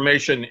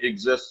information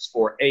exists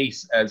for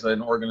ACE as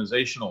an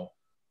organizational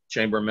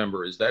chamber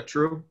member. Is that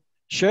true?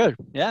 Sure,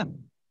 yeah.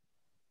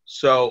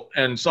 So,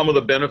 and some of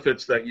the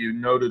benefits that you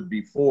noted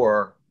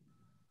before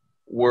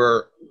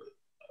were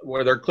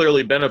where there are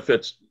clearly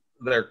benefits,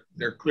 there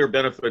are clear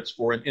benefits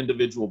for an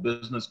individual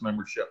business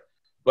membership.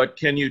 But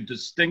can you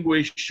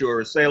distinguish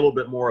or say a little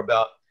bit more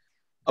about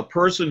a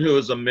person who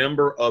is a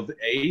member of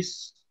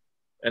ACE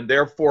and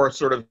therefore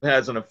sort of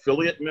has an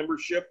affiliate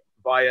membership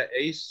via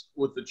ACE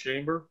with the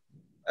chamber.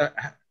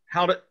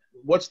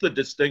 What's the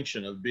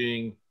distinction of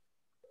being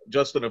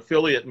just an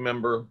affiliate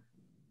member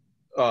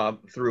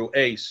through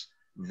ACE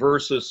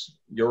versus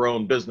your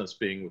own business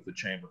being with the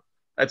chamber?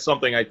 That's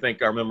something I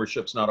think our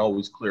membership's not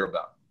always clear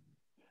about.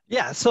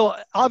 Yeah, so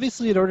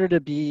obviously in order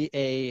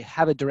to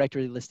have a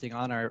directory listing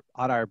on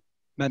our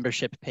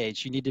membership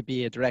page, you need to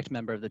be a direct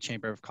member of the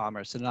Chamber of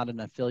Commerce and not an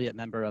affiliate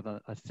member of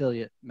an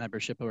affiliate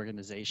membership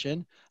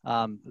organization.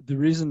 The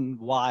reason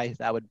why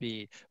that would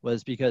be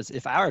was because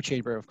if our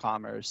Chamber of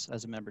Commerce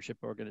as a membership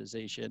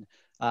organization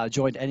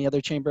joined any other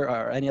chamber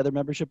or any other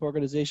membership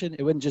organization,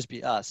 it wouldn't just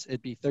be us.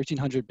 It'd be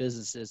 1,300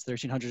 businesses,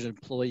 1,300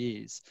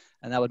 employees,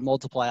 and that would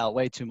multiply out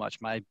way too much.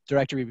 My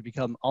directory would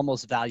become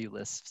almost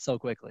valueless so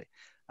quickly.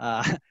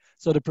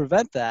 So to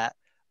prevent that,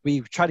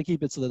 we try to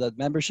keep it so that the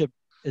membership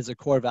is a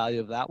core value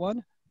of that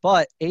one.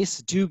 But ACE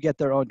do get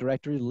their own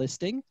directory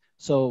listing.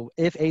 So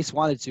if ACE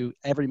wanted to,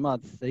 every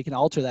month, they can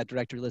alter that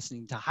directory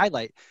listing to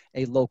highlight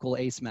a local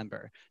ACE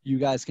member. You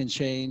guys can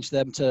change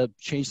them to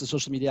change the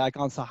social media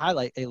icons to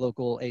highlight a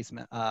local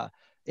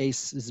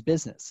ACE's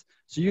business.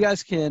 So you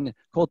guys can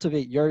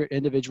cultivate your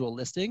individual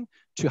listing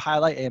to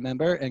highlight a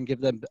member and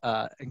give them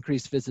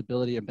increased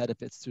visibility and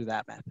benefits through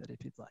that method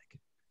if you'd like.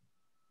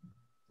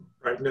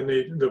 Right, and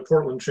then the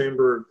Portland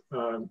Chamber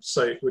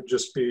site would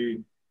just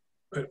be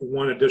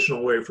one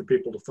additional way for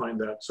people to find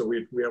that. So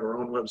we have our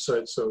own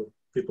website so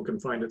people can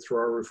find it through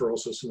our referral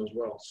system as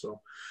well.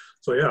 So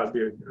yeah, it'd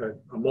be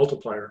a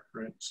multiplier,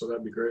 right? So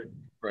that'd be great.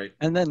 Right.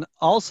 And then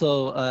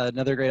also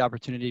another great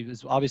opportunity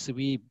is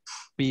obviously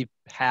we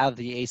have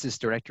the ACES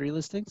directory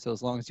listing. So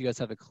as long as you guys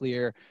have a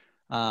clear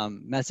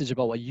message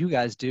about what you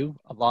guys do,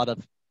 a lot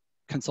of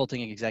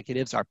consulting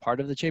executives are part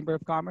of the Chamber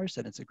of Commerce,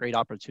 and it's a great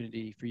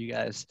opportunity for you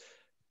guys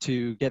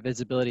to get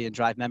visibility and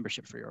drive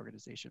membership for your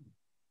organization.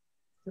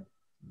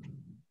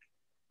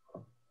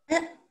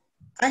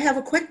 I have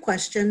a quick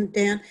question,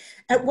 Dan.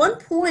 At one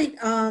point,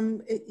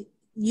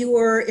 you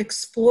were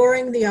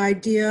exploring the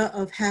idea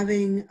of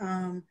having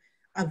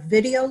a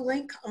video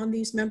link on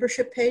these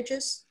membership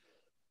pages.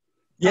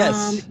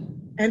 Yes.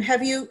 And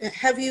have you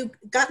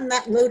gotten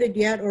that loaded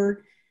yet,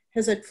 or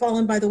has it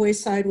fallen by the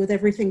wayside with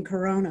everything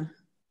Corona?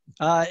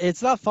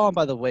 It's not fallen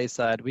by the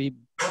wayside. We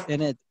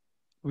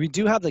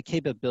do have the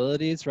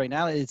capabilities right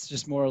now. It's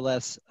just more or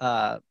less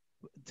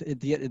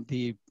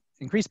the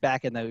increased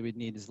backend that we would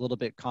need is a little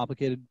bit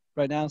complicated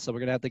right now. So we're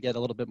going to have to get a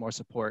little bit more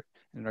support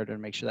in order to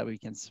make sure that we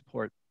can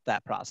support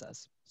that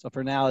process. So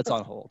for now, it's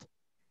on hold.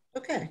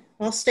 Okay,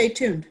 well, stay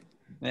tuned.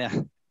 Yeah.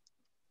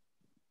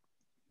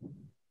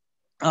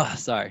 Oh,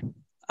 sorry.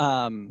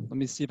 Let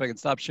me see if I can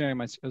stop sharing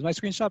has my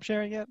screen stopped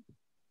sharing yet?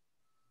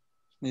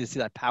 I need to see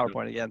that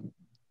PowerPoint again.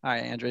 All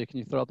right, Andrea, can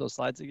you throw up those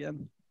slides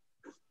again?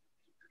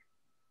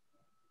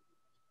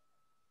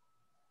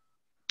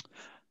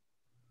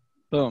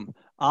 Boom.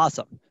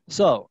 Awesome.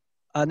 So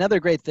another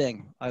great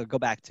thing, I'll go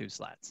back 2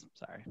 slides,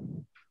 sorry.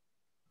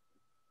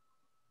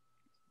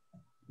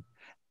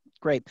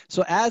 Great.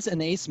 So as an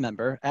ACE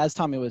member, as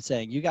Tommy was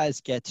saying, you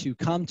guys get to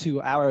come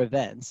to our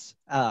events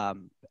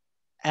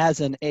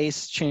as an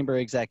ACE chamber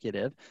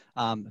executive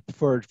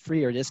for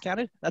free or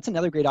discounted. That's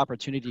another great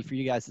opportunity for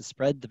you guys to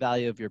spread the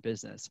value of your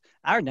business.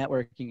 Our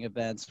networking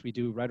events, we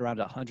do right around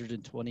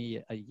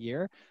 120 a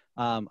year.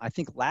 I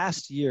think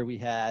last year we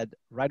had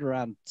right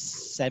around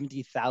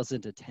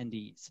 70,000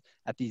 attendees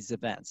at these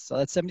events. So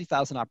that's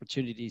 70,000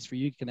 opportunities for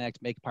you to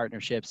connect, make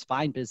partnerships,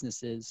 find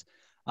businesses,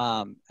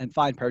 and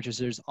find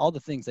purchasers, all the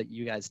things that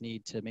you guys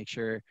need to make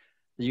sure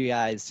that you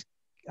guys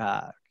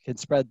can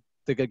spread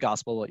the good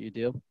gospel of what you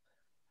do.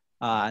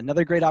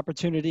 Another great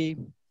opportunity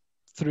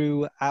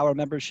through our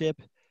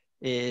membership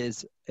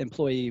is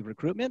employee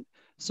recruitment.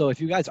 So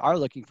if you guys are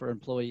looking for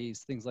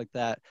employees, things like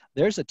that,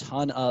 there's a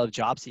ton of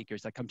job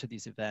seekers that come to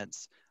these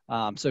events.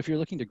 So if you're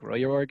looking to grow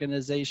your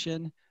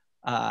organization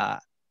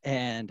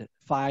and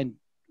find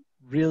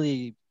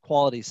really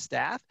quality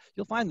staff,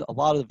 you'll find a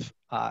lot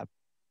of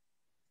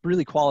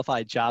really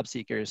qualified job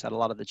seekers at a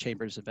lot of the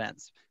Chamber's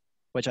events,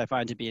 which I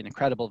find to be an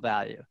incredible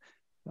value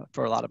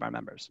for a lot of our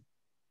members.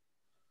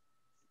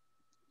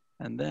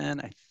 And then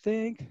I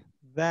think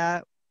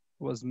that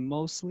was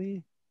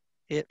mostly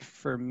it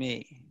for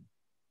me.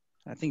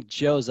 I think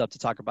Joe's up to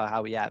talk about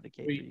how we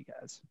advocate for you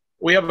guys.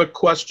 We have a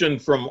question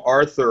from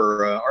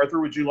Arthur.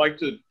 Arthur, would you like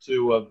to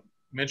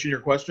mention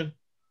your question?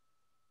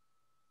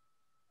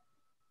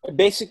 I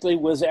basically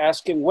was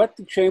asking what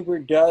the Chamber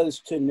does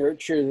to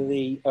nurture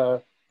the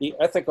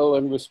ethical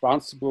and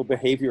responsible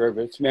behavior of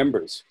its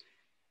members,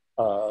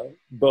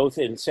 both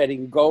in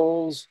setting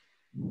goals.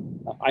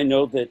 I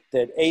know that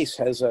ACE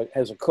has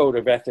a code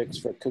of ethics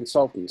for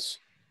consultants,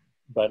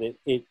 but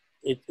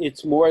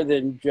it's more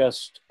than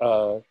just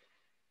a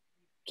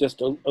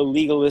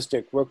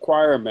legalistic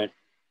requirement.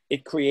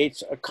 It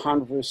creates a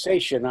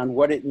conversation on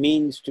what it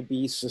means to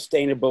be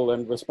sustainable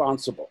and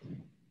responsible.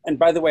 And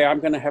by the way,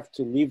 I'm going to have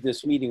to leave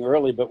this meeting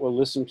early, but we'll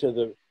listen to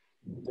the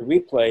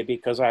replay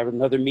because I have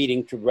another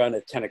meeting to run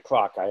at 10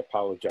 o'clock. I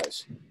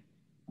apologize.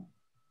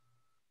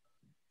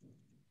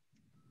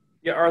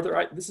 Yeah,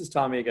 Arthur, this is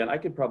Tommy again. I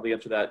could probably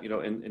answer that, you know,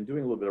 in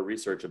doing a little bit of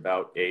research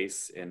about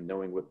ACE and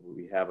knowing what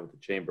we have of the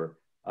Chamber.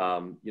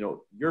 You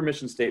know, your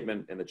mission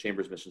statement and the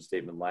Chamber's mission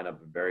statement line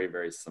up very,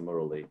 very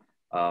similarly.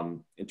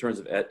 In terms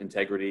of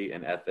integrity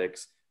and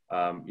ethics,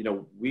 you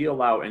know, we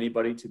allow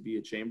anybody to be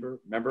a Chamber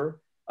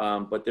member,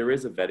 but there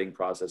is a vetting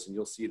process, and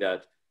you'll see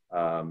that,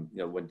 you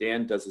know, when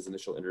Dan does his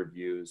initial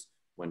interviews,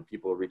 when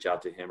people reach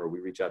out to him or we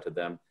reach out to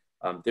them,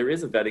 there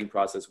is a vetting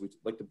process. We'd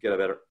like to get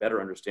a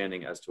better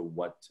understanding as to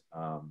what,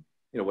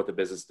 you know, what the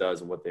business does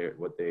and what they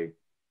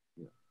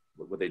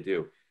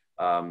do.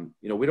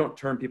 You know, we don't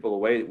turn people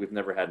away. We've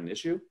never had an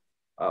issue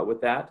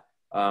with that,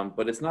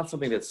 but it's not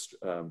something that's,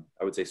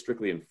 I would say,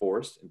 strictly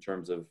enforced in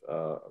terms of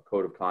a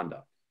code of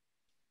conduct.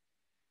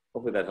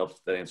 Hopefully that helps.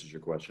 That answers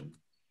your question.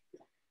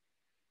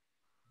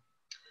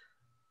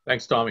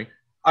 Thanks, Tommy.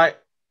 I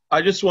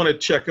just want to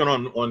check in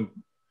on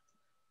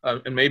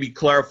and maybe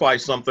clarify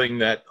something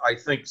that I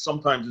think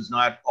sometimes is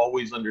not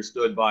always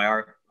understood by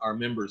our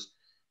members.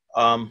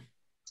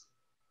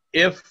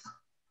 If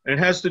it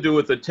has to do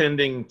with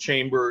attending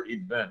Chamber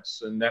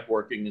events and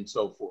networking and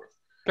so forth.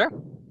 Sure.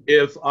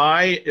 If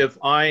I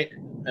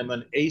am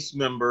an ACE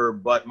member,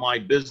 but my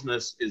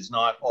business is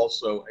not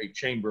also a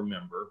Chamber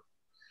member,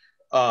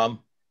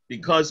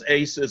 because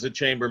ACE is a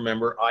Chamber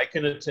member, I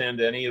can attend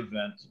any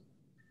event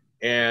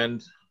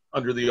and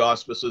under the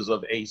auspices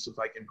of ACE, if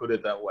I can put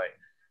it that way.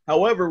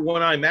 However,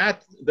 when I'm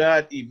at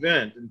that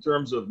event, in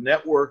terms of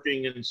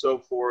networking and so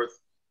forth,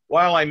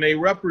 while I may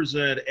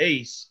represent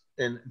ACE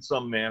in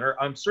some manner,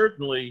 I'm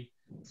certainly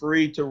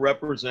free to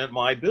represent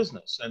my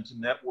business and to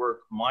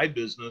network my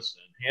business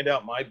and hand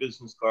out my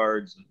business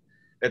cards,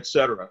 et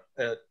cetera,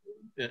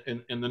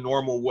 in the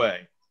normal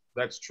way.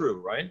 That's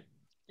true, right?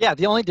 Yeah,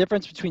 the only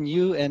difference between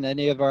you and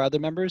any of our other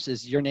members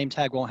is your name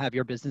tag won't have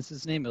your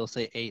business's name. It'll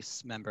say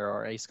ACE member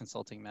or ACE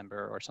consulting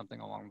member or something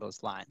along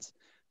those lines.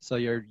 So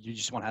you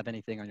just won't have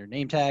anything on your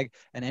name tag,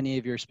 and any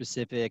of your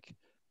specific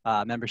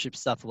membership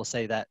stuff will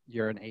say that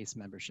you're an ACE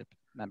membership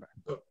member.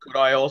 Could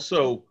I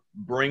also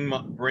bring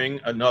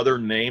another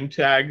name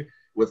tag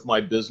with my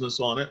business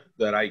on it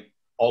that I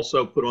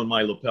also put on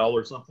my lapel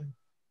or something?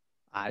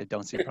 I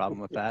don't see a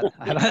problem with that.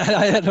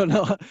 I don't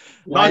know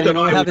why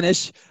anyone would have an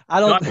issue.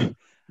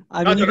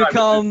 I mean, you could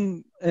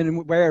come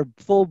and wear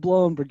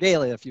full-blown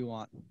regalia if you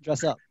want.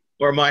 Dress up.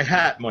 Or my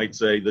hat might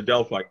say the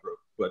Delphi Group,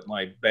 but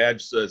my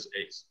badge says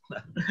ACE.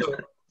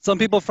 Some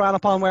people frown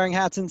upon wearing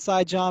hats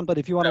inside, John, but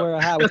if you want to wear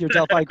a hat with your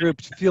Delphi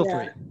Group, feel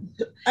free.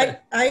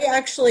 I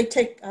actually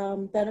take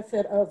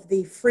benefit of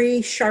the free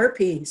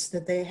Sharpies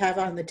that they have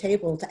on the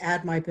table to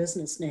add my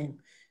business name.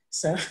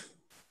 So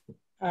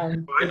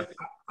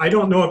I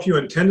don't know if you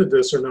intended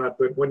this or not,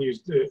 but when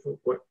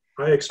what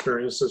I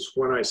experienced is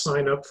when I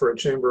sign up for a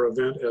Chamber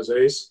event as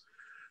ACE,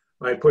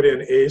 I put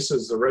in ACE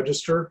as the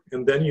register,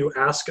 and then you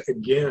ask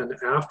again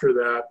after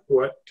that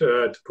what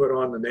to put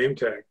on the name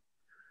tag.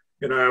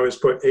 And I always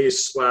put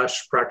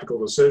ACE/practical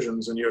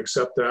decisions, and you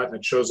accept that, and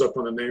it shows up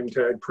on the name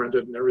tag,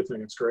 printed and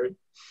everything. It's great.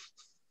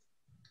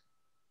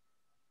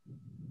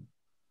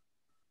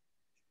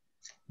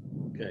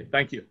 Okay,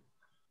 thank you.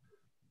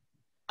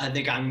 I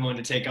think I'm going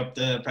to take up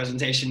the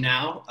presentation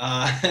now.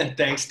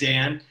 Thanks,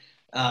 Dan.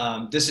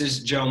 This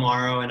is Joe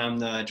Morrow, and I'm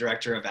the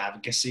Director of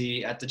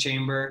Advocacy at the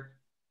Chamber.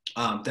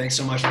 Thanks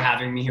so much for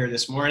having me here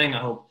this morning.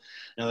 I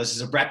know this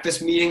is a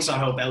breakfast meeting, so I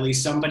hope at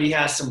least somebody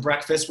has some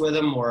breakfast with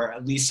them or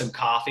at least some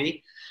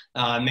coffee.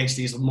 Makes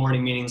these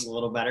morning meetings a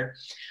little better.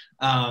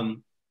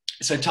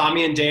 So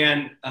Tommy and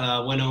Dan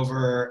went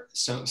over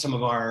some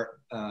of our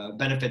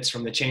benefits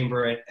from the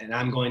Chamber, and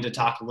I'm going to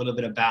talk a little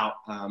bit about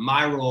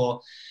my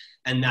role,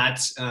 and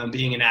that's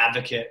being an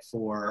advocate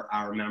for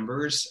our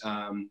members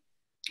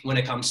when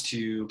it comes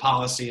to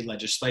policy,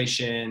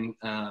 legislation,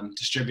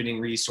 distributing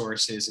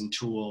resources and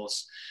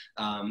tools.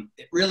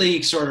 It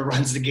really sort of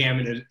runs the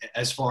gamut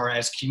as far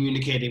as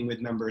communicating with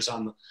members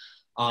on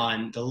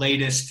the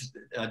latest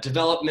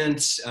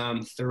developments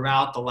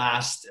throughout the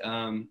last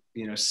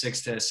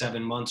 6 to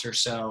 7 months or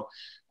so,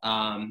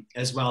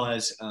 as well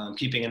as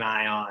keeping an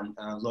eye on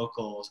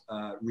local,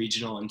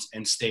 regional,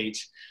 and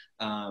state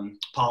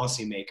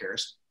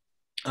policymakers.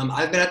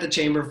 I've been at the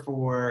Chamber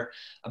for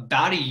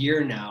about a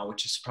year now,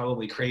 which is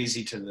probably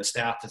crazy to the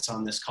staff that's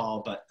on this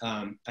call, but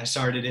I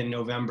started in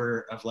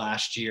November of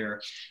last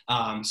year.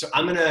 So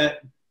I'm going to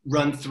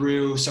run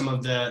through some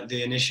of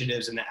the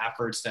initiatives and the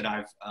efforts that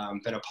I've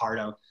been a part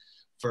of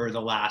for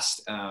the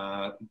last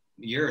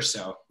year or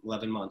so,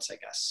 11 months, I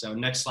guess. So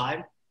next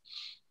slide.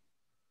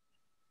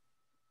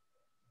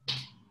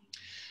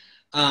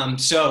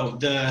 So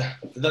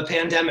the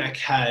pandemic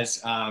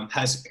has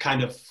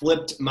kind of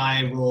flipped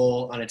my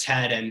role on its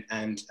head,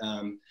 and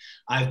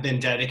I've been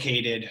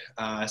dedicated,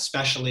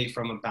 especially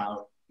from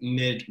about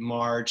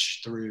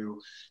mid-March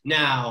through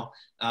now,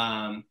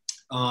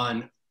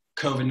 on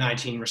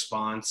COVID-19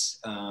 response.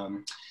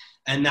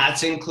 And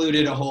that's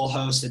included a whole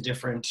host of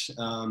different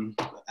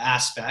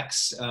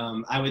aspects.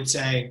 I would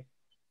say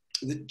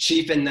the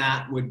chief in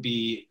that would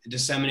be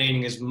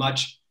disseminating as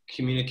much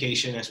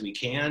communication as we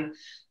can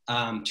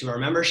to our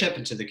membership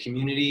and to the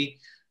community,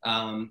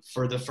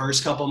 For the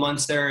first couple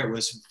months there, it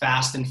was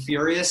fast and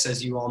furious,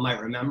 as you all might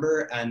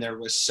remember, and there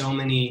was so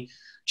many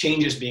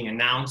changes being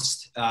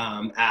announced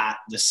at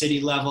the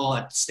city level,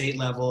 at the state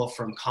level,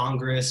 from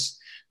Congress.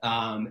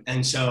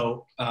 And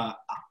so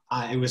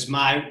it was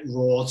my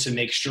role to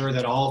make sure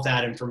that all of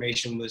that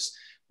information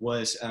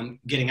was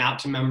getting out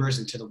to members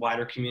and to the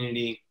wider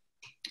community.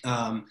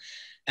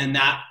 And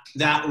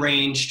that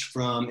ranged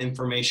from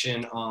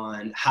information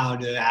on how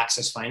to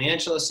access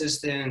financial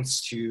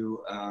assistance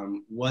to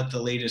what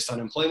the latest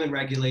unemployment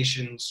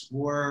regulations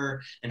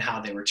were and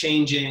how they were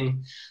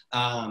changing,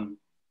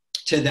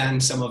 to then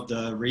some of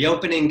the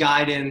reopening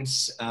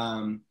guidance.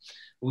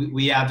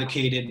 We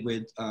advocated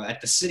at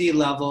the city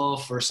level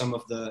for some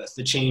of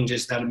the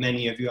changes that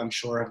many of you, I'm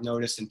sure, have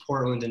noticed in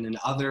Portland and in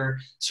other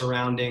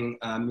surrounding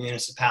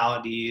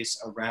municipalities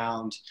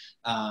around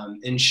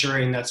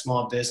ensuring that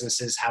small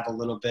businesses have a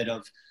little bit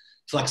of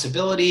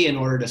flexibility in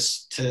order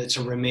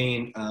to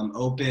remain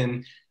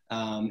open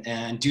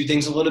and do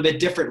things a little bit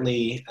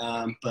differently,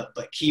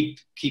 but keep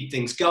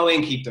things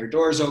going, keep their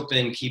doors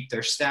open, keep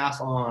their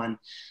staff on.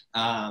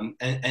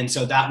 And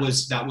so that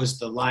was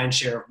the lion's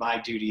share of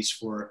my duties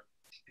for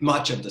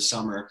much of the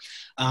summer.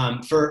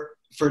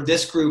 For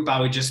this group, I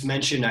would just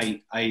mention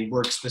I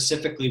worked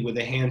specifically with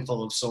a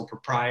handful of sole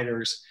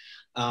proprietors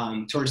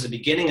towards the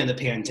beginning of the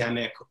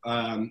pandemic,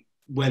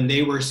 when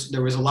there was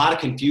a lot of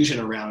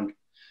confusion around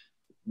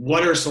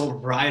what are sole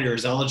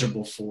proprietors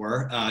eligible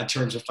for in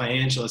terms of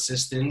financial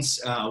assistance.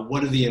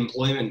 What do the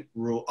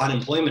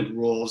unemployment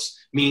rules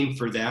mean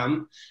for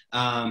them?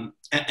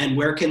 And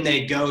where can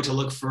they go to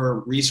look for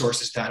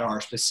resources that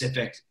are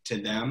specific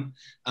to them?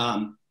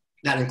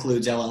 That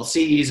includes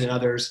LLCs and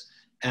others.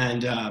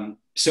 And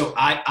so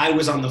I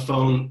was on the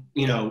phone,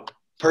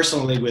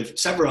 personally with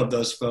several of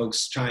those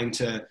folks, trying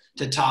to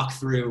talk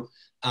through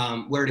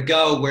where to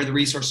go, where the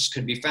resources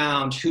could be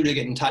found, who to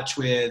get in touch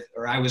with,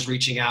 or I was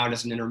reaching out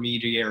as an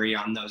intermediary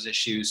on those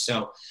issues.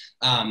 So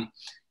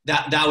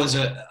that was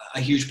a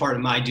huge part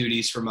of my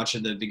duties for much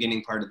of the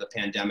beginning part of the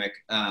pandemic,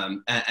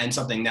 and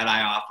something that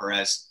I offer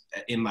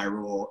in my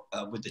role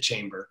with the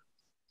Chamber.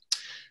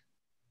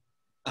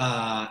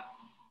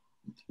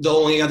 The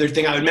only other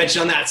thing I would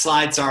mention on that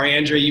slide, sorry,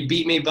 Andrea, you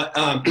beat me, but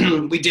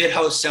we did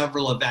host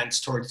several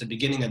events towards the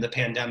beginning of the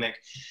pandemic,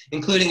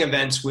 including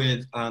events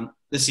with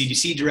the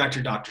CDC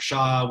director, Dr.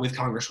 Shaw, with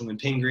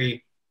Congresswoman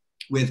Pingree,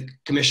 with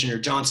Commissioner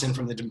Johnson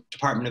from the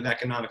Department of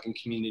Economic and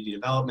Community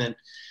Development,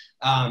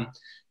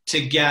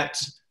 to get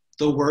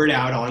the word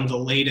out on the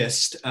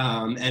latest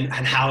and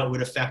how it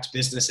would affect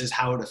businesses,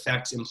 how it would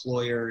affect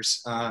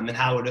employers, and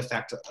how it would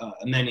affect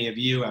many of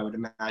you, I would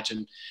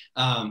imagine.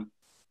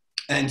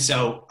 And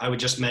so I would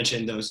just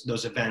mention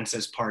those events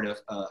as part of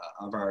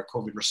our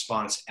COVID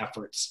response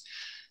efforts.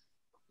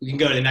 We can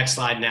go to the next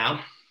slide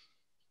now.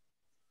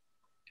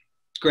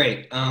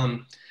 Great.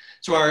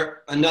 So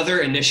another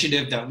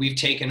initiative that we've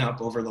taken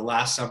up over the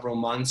last several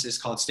months is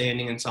called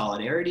Standing in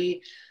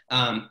Solidarity.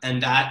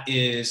 And that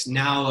is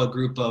now a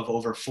group of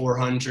over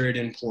 400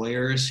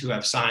 employers who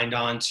have signed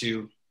on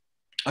to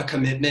a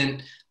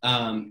commitment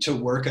to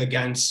work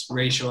against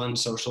racial and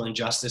social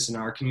injustice in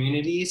our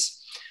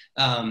communities.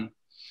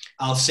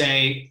 I'll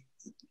say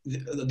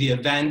the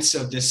events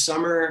of this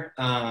summer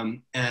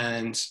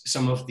and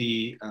some of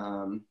the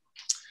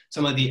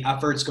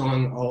efforts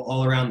going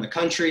all around the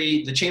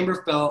country, the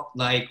Chamber felt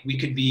like we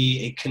could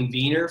be a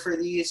convener for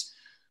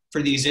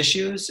these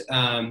issues,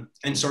 and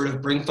sort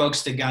of bring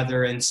folks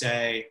together and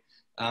say,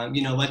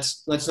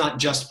 let's not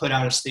just put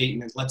out a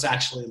statement. Let's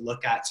actually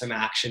look at some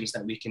actions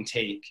that we can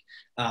take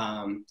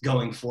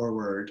going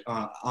forward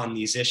on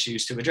these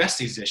issues to address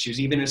these issues,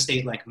 even in a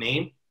state like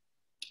Maine.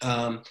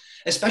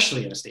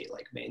 Especially in a state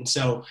like Maine.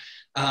 So,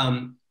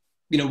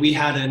 we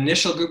had an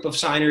initial group of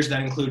signers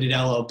that included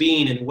LL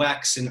Bean and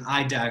WEX and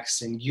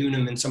IDEX and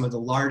Unum and some of the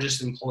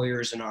largest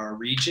employers in our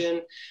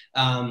region.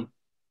 And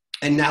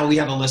now we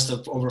have a list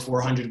of over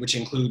 400, which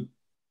include,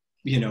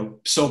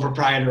 sole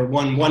proprietor,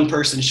 one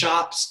person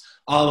shops,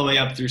 all the way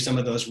up through some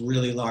of those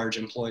really large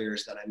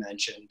employers that I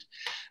mentioned.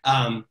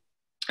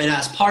 And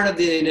as part of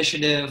the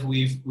initiative,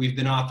 we've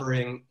been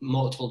offering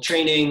multiple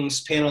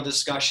trainings, panel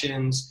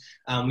discussions.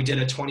 We did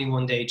a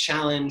 21-day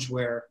challenge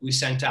where we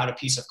sent out a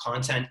piece of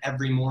content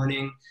every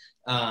morning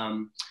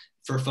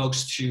for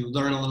folks to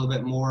learn a little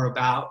bit more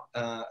about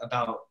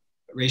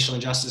racial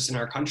injustice in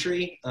our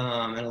country,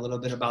 and a little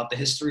bit about the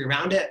history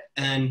around it,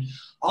 and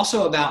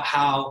also about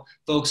how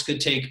folks could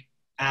take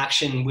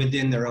action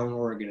within their own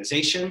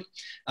organization.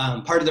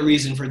 Part of the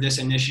reason for this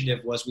initiative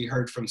was we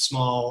heard from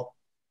small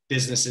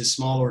businesses,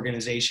 small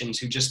organizations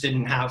who just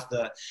didn't have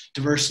the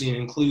diversity and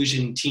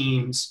inclusion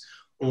teams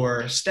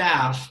or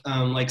staff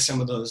like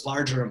some of those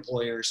larger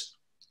employers,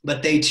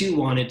 but they too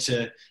wanted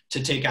to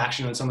take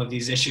action on some of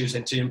these issues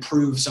and to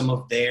improve some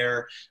of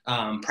their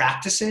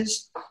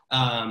practices.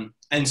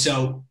 And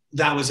so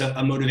that was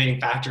a motivating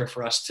factor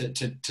for us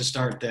to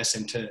start this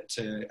and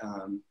to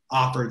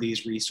offer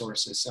these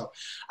resources. So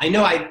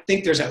I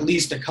think there's at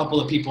least a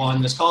couple of people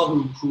on this call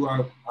who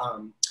are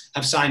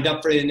have signed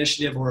up for the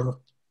initiative or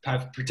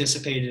have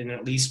participated in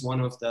at least one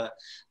of the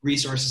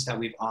resources that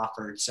we've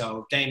offered.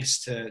 So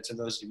thanks to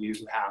those of you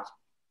who have.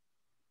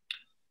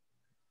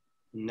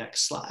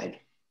 Next slide.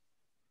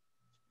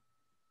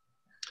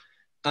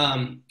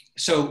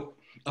 So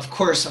of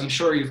course, I'm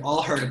sure you've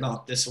all heard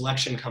about this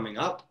election coming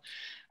up.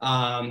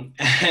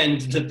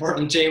 And the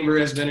Portland Chamber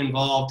has been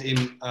involved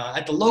in,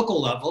 at the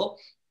local level.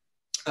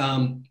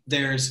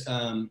 There's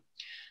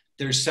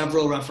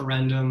several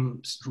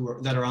referendums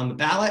that are on the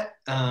ballot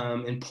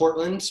in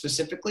Portland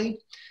specifically.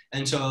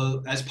 And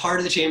so as part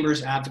of the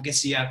Chamber's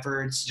advocacy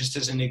efforts, just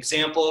as an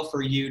example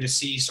for you to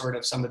see sort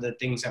of some of the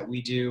things that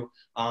we do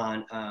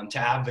on, to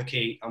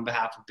advocate on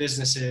behalf of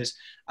businesses,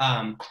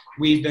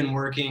 we've been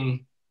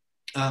working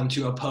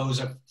to oppose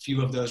a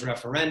few of those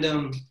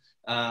referendums.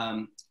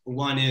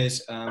 One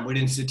is would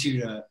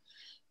institute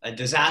a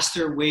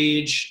disaster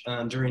wage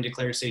during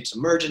declared states of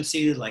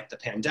emergency, like the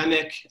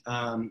pandemic.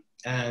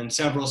 And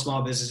several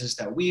small businesses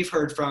that we've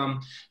heard from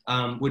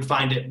would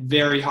find it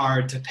very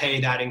hard to pay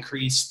that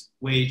increased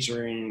wage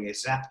during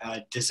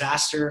a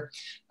disaster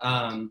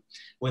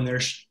when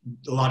there's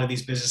a lot of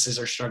these businesses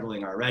are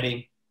struggling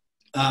already.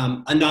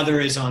 Another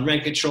is on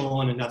rent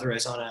control, and another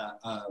is on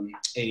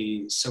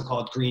a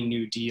so-called Green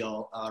New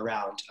Deal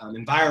around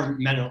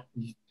environmental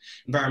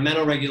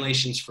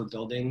regulations for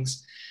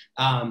buildings.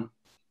 And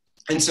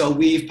so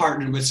we've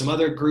partnered with some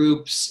other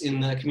groups in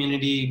the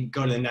community,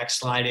 go to the next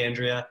slide,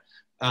 Andrea,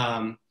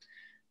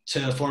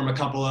 to form a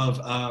couple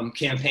of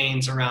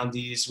campaigns around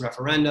these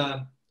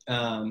referenda.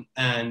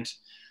 And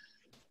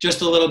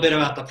just a little bit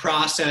about the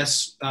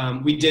process.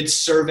 We did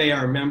survey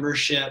our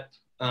membership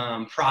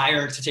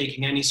prior to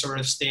taking any sort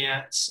of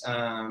stance,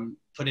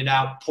 put it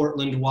out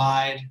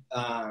Portland-wide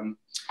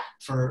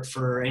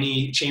for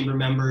any chamber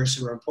members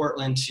who are in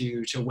Portland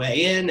to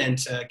weigh in and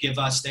to give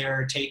us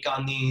their take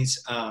on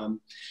these.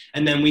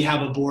 And then we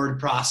have a board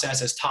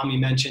process. As Tommy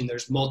mentioned,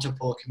 there's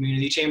multiple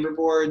community chamber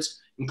boards,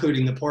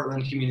 including the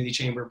Portland Community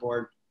Chamber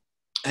Board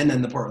and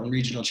then the Portland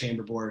Regional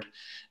Chamber Board.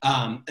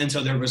 And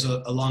so there was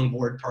a long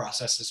board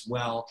process as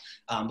well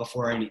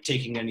before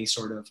taking any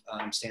sort of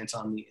stance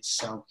on these.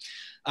 So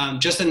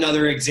just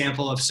another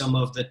example of some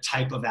of the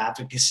type of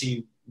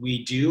advocacy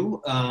we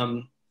do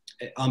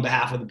on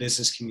behalf of the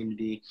business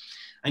community.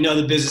 I know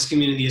the business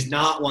community is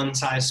not one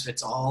size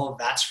fits all,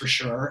 that's for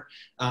sure.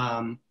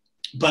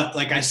 But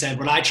like I said,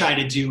 what I try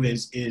to do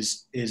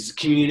is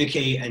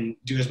communicate and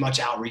do as much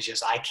outreach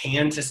as I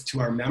can to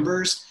our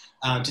members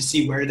to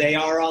see where they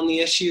are on the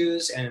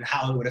issues and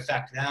how it would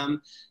affect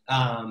them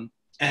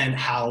and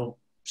how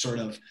sort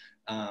of,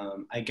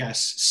 I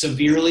guess,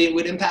 severely it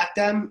would impact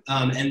them,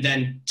 and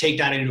then take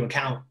that into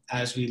account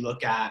as we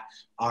look at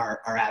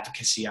our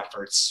advocacy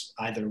efforts,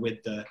 either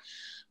with the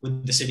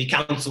city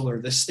council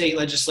or the state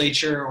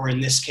legislature, or in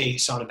this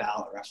case on a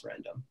ballot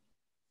referendum.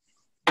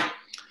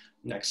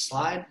 Next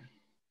slide.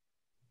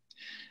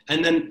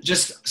 And then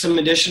just some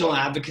additional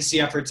advocacy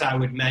efforts I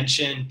would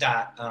mention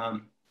that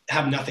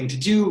have nothing to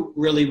do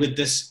really with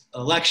this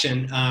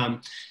election,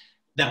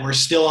 that were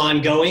still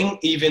ongoing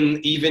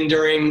even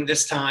during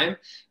this time.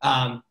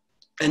 And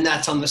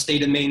that's on the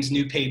state of Maine's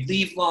new paid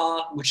leave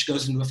law, which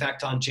goes into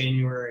effect on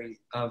January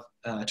of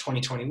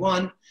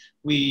 2021.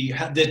 We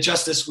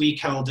just this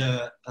week held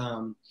a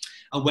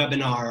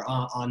webinar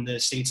on the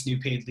state's new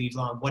paid leave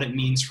law, what it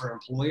means for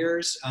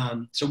employers.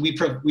 So we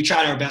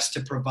tried our best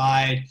to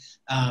provide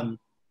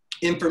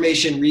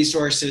information,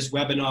 resources,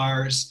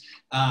 webinars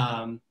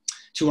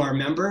to our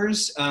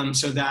members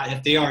so that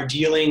if they are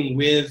dealing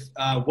with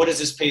what does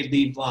this paid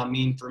leave law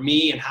mean for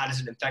me and how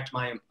does it affect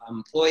my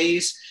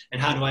employees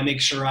and how do I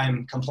make sure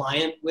I'm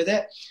compliant with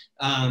it,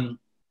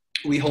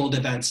 we hold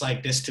events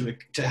like this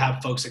to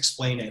have folks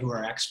explain it who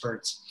are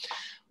experts.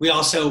 We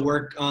also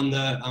work on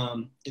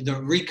the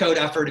RECODE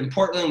effort in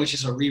Portland, which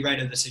is a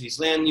rewrite of the city's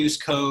land use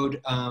code,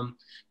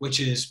 which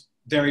is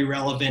very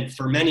relevant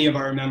for many of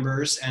our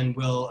members and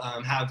will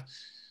have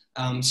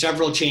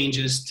several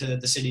changes to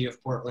the city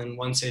of Portland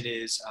once it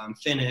is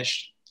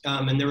finished.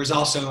 And there was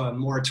also a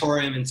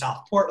moratorium in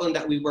South Portland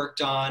that we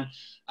worked on,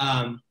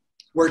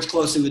 worked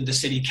closely with the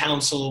city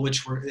council,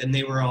 and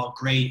they were all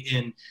great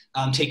in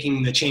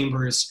taking the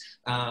chamber's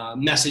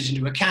message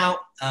into account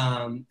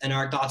and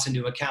our thoughts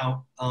into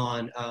account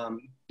on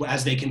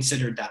as they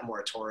considered that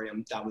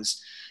moratorium that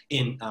was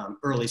in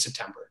early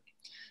September.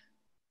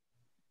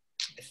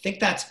 I think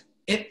that's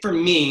it for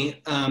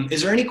me.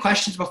 Is there any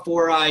questions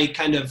before I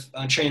kind of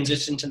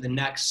transition to the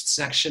next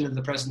section of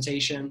the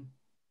presentation?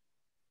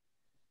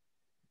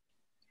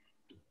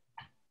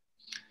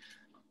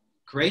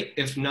 Great,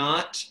 if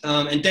not,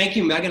 and thank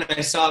you, Megan.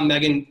 I saw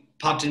Megan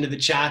popped into the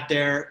chat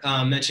there,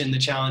 mentioned the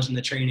challenge and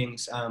the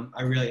trainings.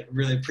 I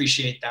really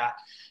appreciate that.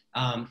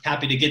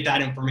 Happy to get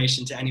that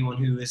information to anyone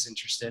who is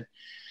interested.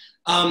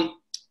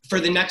 For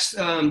the next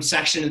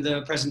section of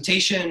the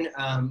presentation,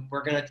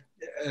 we're gonna,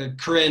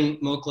 Corinne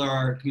Mokler,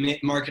 our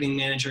marketing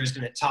manager, is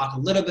gonna talk a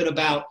little bit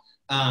about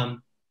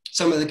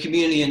some of the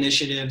community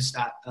initiatives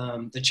that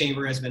the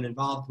Chamber has been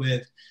involved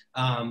with,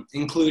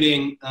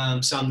 including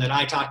some that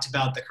I talked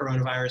about, the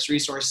Coronavirus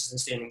Resources and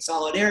Standing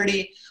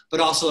Solidarity, but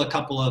also a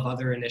couple of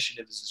other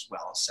initiatives as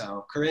well.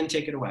 So Corinne,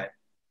 take it away.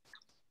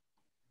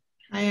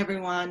 Hi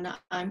everyone,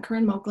 I'm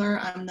Corinne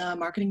Mokler. I'm the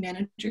marketing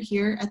manager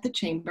here at the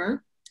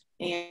Chamber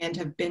and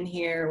have been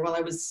here, well,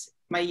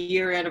 my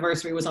year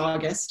anniversary was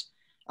August,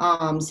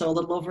 so a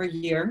little over a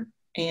year.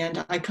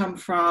 And I come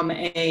from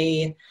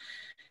a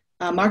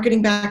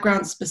marketing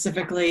background,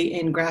 specifically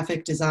in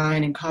graphic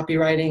design and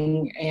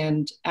copywriting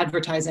and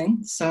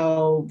advertising.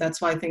 So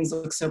that's why things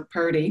look so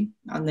pretty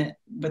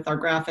with our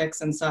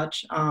graphics and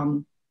such.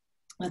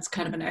 That's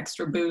kind of an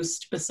extra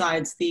boost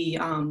besides the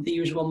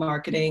usual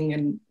marketing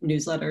and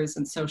newsletters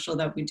and social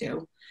that we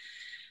do.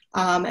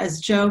 As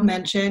Joe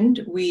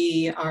mentioned,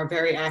 we are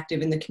very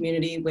active in the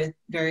community with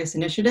various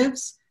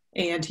initiatives,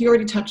 and he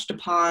already touched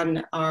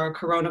upon our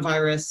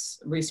coronavirus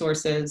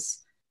resources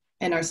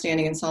and our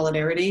Standing in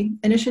Solidarity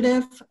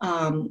initiative.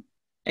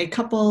 A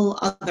couple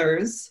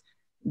others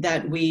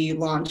that we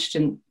launched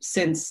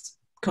since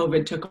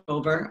COVID took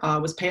over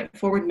was Pay It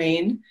Forward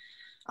Maine.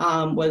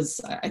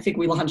 I think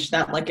we launched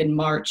that like in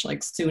March,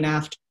 like soon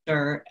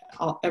after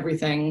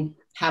everything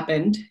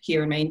happened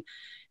here in Maine.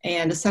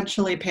 And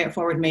essentially Pay It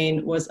Forward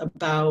Maine was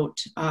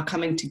about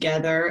coming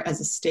together as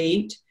a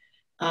state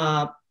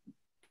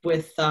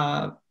with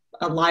a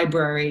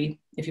library,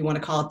 if you want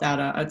to call it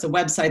that. It's a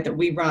website that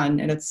we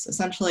run, and it's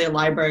essentially a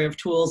library of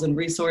tools and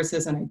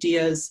resources and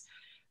ideas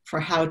for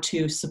how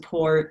to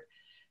support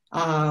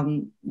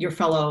your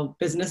fellow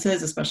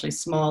businesses, especially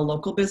small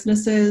local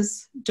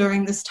businesses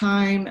during this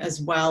time,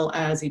 as well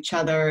as each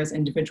other as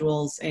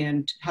individuals,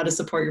 and how to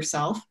support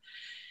yourself.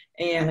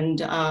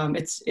 And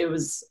it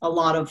was a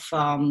lot of,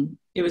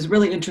 it was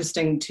really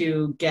interesting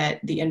to get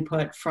the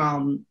input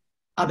from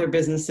other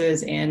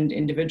businesses and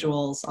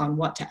individuals on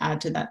what to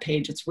add to that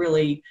page. It's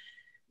really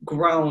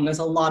grown. There's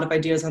a lot of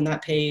ideas on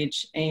that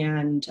page,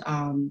 and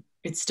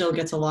it still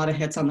gets a lot of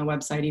hits on the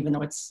website, even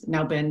though it's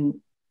now been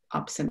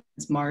up since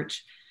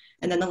March.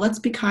 And then the Let's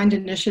Be Kind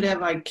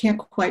initiative, I can't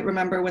quite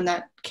remember when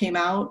that came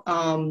out.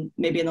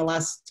 Maybe in the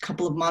last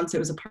couple of months. It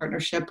was a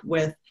partnership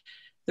with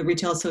the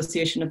Retail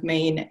Association of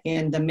Maine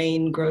and the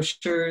Maine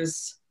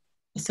Grocers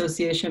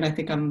Association. I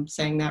think I'm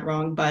saying that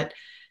wrong, but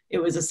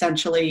it was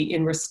essentially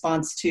in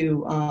response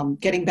to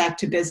getting back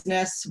to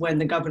business when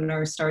the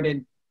governor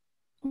started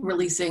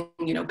releasing,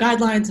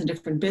 guidelines, and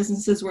different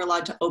businesses were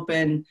allowed to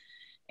open.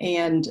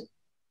 And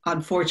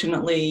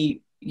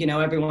unfortunately,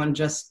 everyone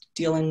just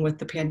dealing with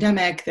the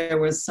pandemic, there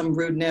was some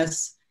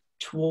rudeness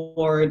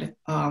toward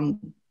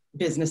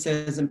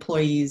businesses,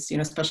 employees,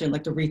 especially in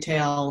like the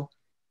retail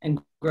and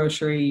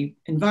grocery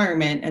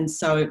environment. And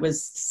so it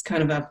was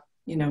kind of a,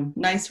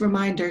 nice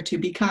reminder to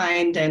be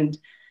kind, and,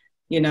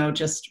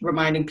 just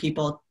reminding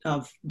people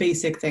of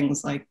basic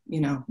things like,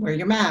 wear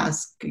your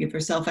mask, give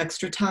yourself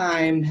extra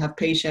time, have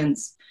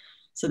patience.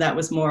 So that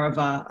was more of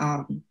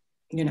a,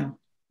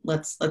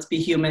 let's be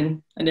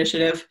human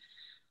initiative.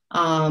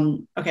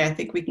 Okay, I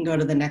think we can go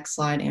to the next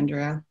slide,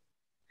 Andrea.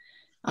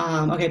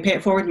 Okay, Pay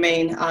It Forward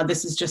Maine.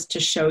 This is just to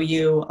show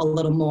you a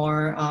little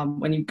more.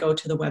 When you go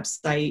to the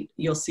website,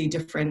 you'll see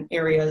different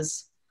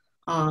areas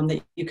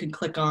that you can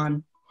click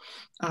on,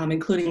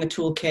 including the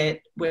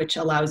toolkit, which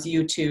allows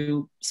you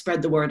to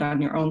spread the word on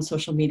your own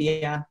social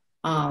media.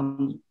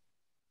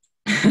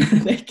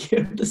 Thank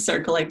you, the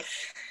circling.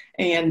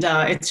 And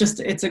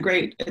it's a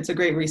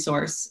great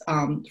resource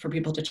for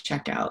people to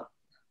check out.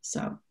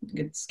 So you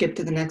can skip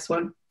to the next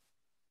one.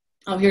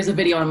 Oh, here's a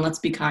video on Let's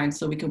Be Kind,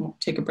 so we can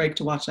take a break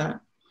to watch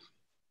that.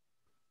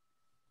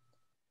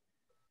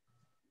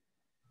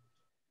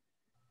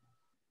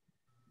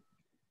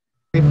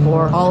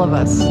 For all of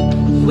us.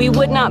 We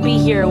would not be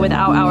here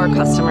without our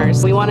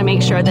customers. We want to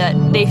make sure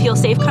that they feel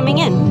safe coming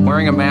in.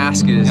 Wearing a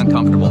mask is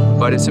uncomfortable,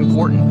 but it's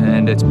important,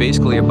 and it's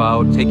basically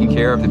about taking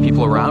care of the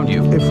people around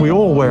you. If we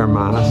all wear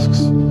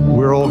masks,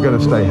 we're all going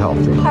to stay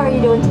healthy. How are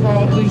you doing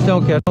today? Please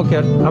don't get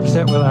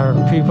upset with our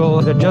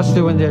people. They're just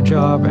doing their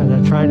job, and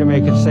they're trying to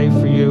make it safe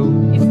for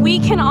you. If we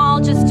can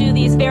all just do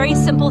these very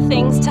simple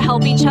things to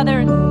help each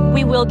other,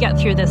 we will get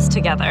through this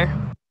together.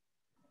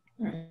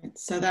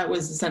 So that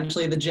was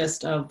essentially the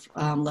gist of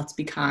Let's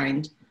Be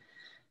Kind.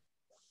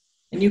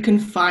 And you can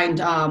find,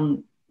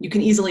 you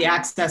can easily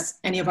access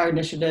any of our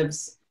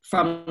initiatives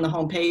from the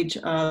homepage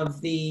of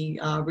the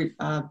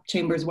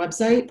Chamber's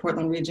website,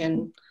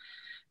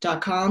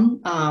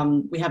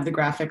 portlandregion.com. We have the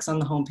graphics on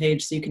the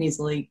homepage, so you can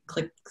easily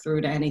click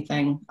through to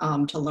anything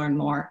to learn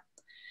more.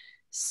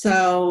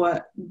 So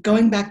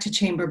going back to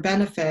Chamber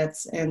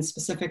benefits, and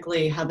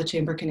specifically how the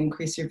Chamber can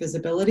increase your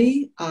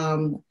visibility,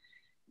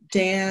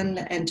 Dan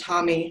and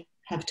Tommy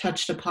have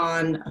touched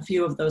upon a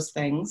few of those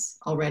things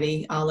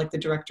already, like the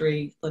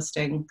directory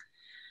listing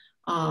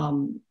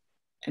and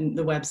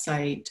the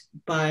website.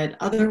 But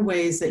other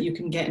ways that you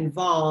can get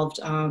involved,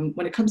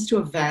 when it comes to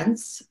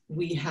events,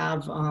 we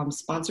have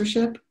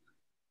sponsorship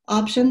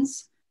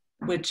options,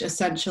 which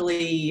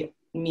essentially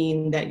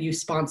mean that you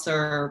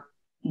sponsor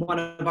one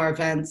of our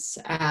events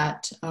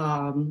at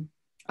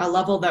a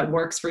level that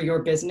works for your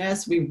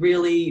business. We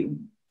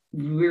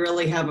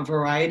really have a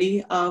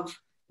variety of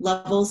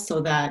levels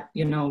so that,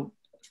 you know,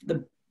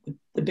 the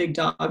big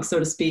dog, so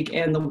to speak,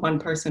 and the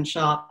one-person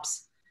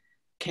shops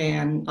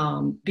can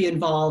be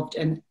involved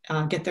and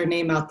get their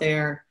name out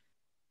there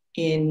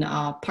in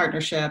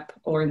partnership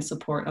or in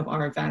support of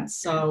our events.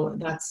 So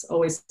that's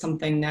always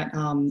something that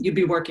you'd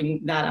be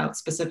working that out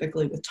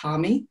specifically with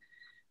Tommy.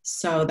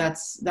 So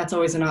that's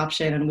always an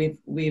option, and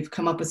we've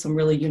come up with some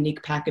really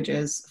unique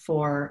packages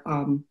for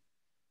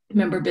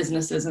member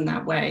businesses in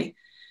that way.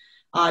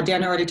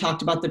 Dan already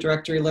talked about the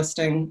directory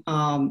listing.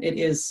 It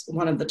is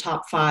one of the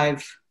top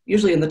 5,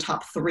 usually in the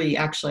top 3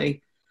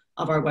 actually,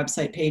 of our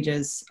website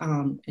pages.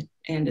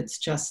 And it's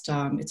just,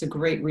 it's a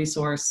great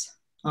resource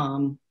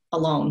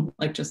alone,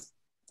 like just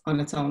on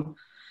its own.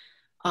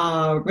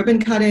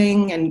 Ribbon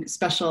cutting and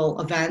special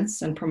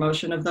events and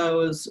promotion of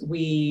those,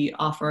 we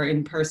offer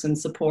in-person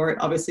support,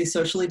 obviously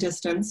socially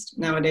distanced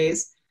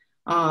nowadays.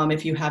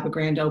 If you have a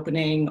grand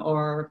opening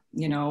or,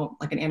 you know,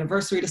 like an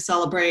anniversary to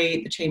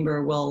celebrate, the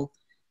chamber will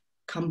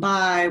come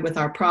by with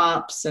our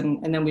props,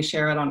 and then we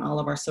share it on all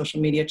of our social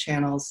media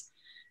channels.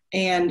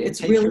 And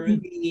it's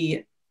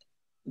really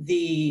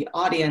the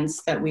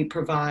audience that we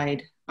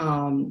provide,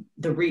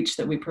 the reach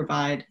that we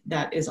provide,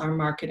 that is our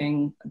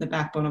marketing, the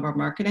backbone of our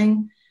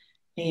marketing.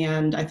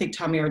 And I think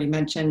Tommy already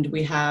mentioned,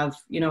 we have,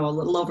 you know, a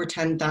little over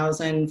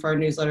 10,000 for our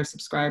newsletter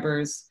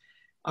subscribers,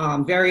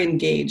 very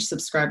engaged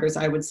subscribers.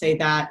 I would say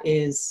that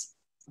is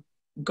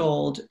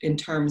gold in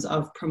terms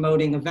of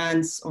promoting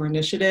events or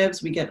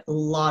initiatives. We get a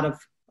lot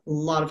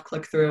of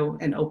click-through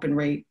and open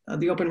rate.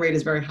 The open rate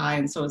is very high,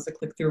 and so is the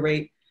click-through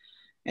rate.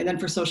 And then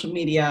for social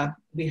media,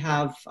 we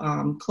have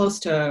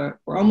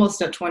we're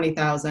almost at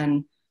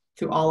 20,000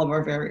 through all of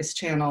our various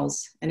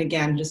channels. And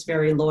again, just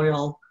very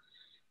loyal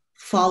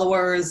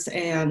followers,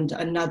 and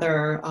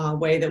another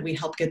way that we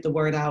help get the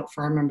word out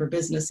for our member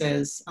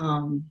businesses.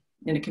 And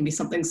it can be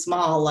something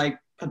small, like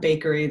a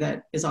bakery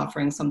that is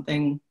offering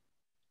something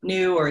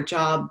new, or a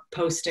job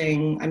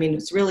posting. I mean,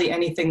 it's really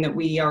anything that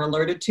we are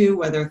alerted to,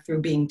 whether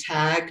through being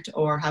tagged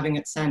or having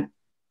it sent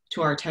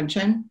to our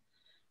attention.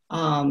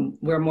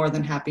 We're more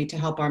than happy to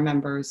help our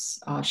members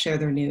share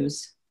their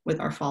news with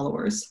our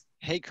followers.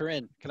 Hey,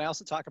 Corinne, can I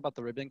also talk about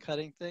the ribbon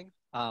cutting thing?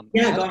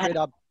 Yeah, go ahead.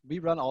 We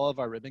run all of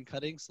our ribbon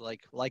cuttings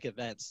like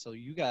events. So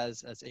you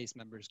guys as ACE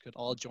members could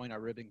all join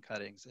our ribbon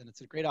cuttings. And it's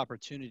a great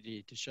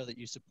opportunity to show that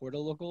you support a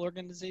local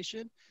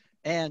organization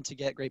and to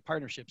get great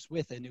partnerships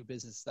with a new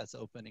business that's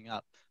opening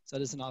up. So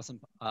it is an awesome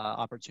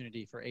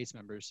opportunity for ACE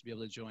members to be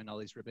able to join all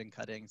these ribbon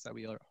cuttings that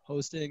we are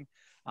hosting,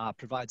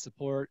 provide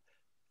support,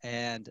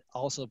 and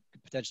also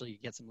potentially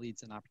get some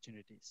leads and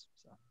opportunities.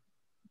 So.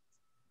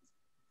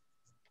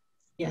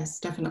 Yes,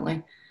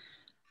 definitely.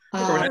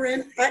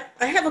 Corinne,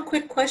 I have a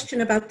quick question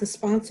about the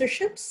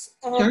sponsorships.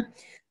 Sure.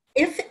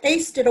 If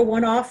ACE did a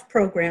one-off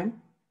program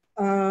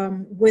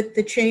with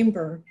the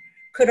chamber,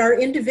 could our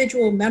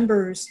individual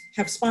members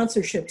have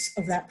sponsorships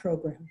of that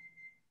program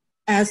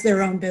as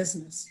their own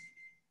business?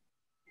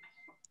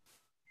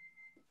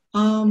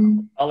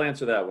 I'll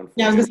answer that one.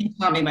 Yeah, I was going to say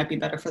Tommy might be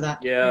better for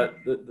that. Yeah,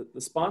 the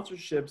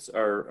sponsorships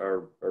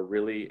are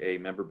really a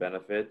member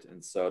benefit,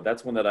 and so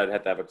that's one that I'd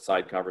have to have a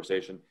side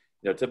conversation.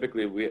 You know,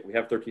 typically we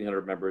have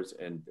 1,300 members,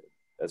 and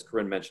as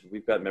Corinne mentioned,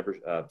 we've got member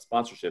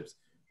sponsorships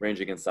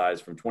ranging in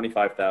size from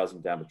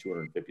 $25,000 down to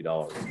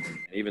 $250, and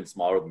even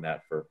smaller than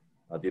that for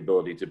the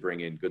ability to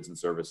bring in goods and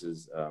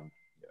services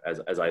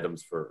as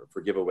items for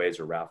giveaways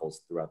or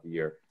raffles throughout the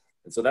year.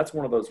 And so that's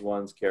one of those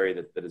ones, Carrie,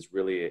 that is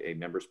really a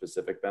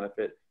member-specific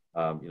benefit.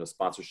 You know,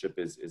 sponsorship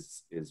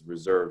is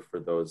reserved for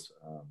those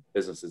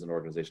businesses and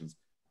organizations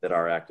that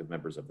are active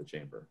members of the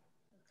chamber.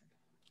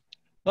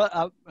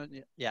 But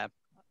yeah.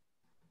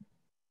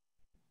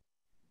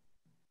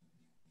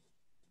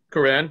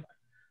 Corinne,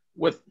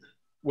 with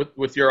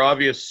your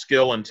obvious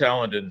skill and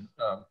talent in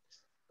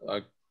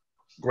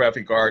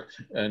graphic art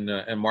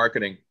and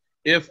marketing,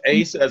 if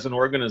ACE as an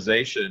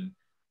organization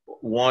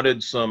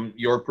wanted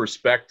your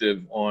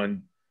perspective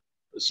on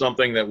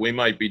something that we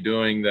might be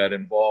doing that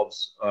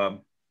involves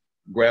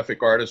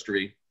graphic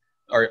artistry,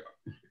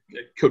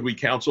 could we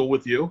counsel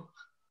with you?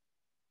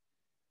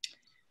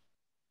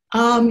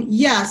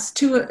 Yes,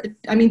 to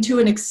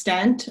an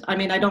extent. I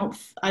mean, I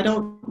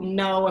don't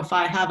know if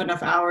I have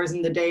enough hours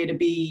in the day to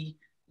be,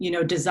 you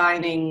know,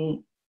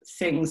 designing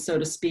things, so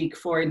to speak,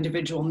 for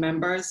individual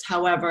members.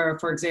 However,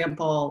 for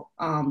example,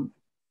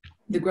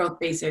 the Growth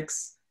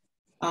Basics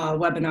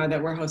webinar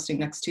that we're hosting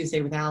next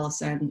Tuesday with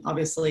Allison,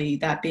 obviously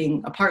that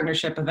being a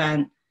partnership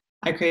event,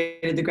 I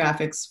created the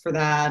graphics for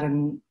that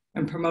and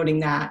promoting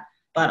that.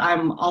 But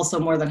I'm also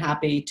more than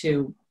happy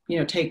to, you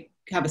know,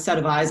 have a set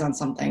of eyes on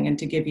something and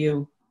to give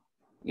you,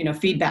 you know,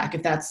 feedback.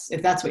 If that's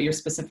what you're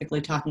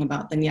specifically talking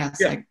about, then yes,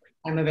 yeah.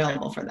 I'm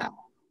available for that.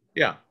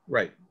 Yeah,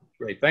 right.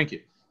 Great, thank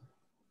you.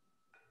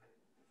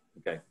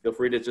 Okay, feel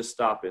free to just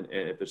stop, and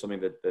if there's something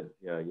that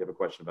you have a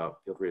question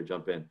about, feel free to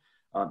jump in.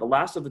 The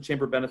last of the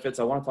chamber benefits,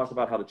 I want to talk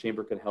about how the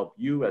chamber can help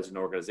you as an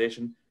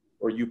organization,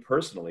 or you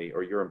personally,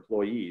 or your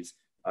employees,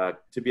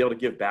 to be able to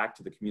give back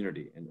to the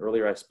community. And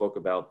earlier I spoke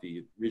about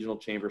the regional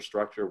chamber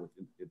structure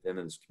and then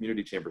this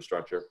community chamber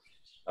structure,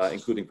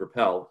 including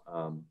Propel.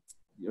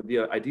 You know, the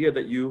idea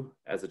that you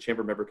as a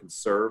chamber member can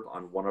serve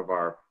on one of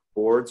our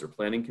boards or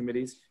planning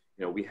committees.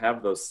 You know, we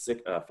have those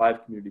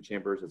 5 community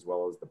chambers as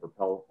well as the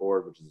Propel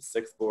board, which is a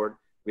 6th board.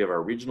 We have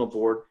our regional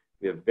board.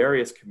 We have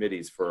various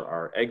committees for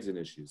our eggs and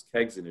issues,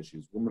 kegs and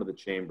issues, women of the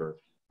chamber,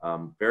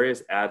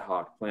 various ad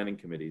hoc planning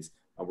committees.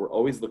 We're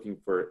always looking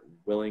for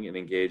willing and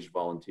engaged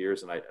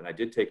volunteers. And I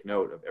did take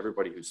note of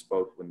everybody who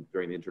spoke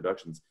during the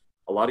introductions.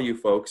 A lot of you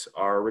folks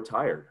are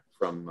retired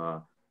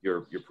from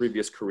your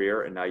previous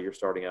career, and now you're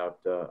starting out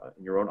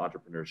in your own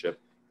entrepreneurship.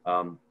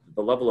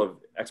 The level of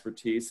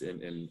expertise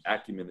and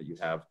acumen that you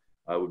have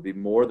would be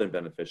more than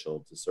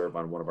beneficial to serve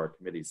on one of our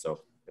committees. So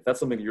if that's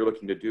something you're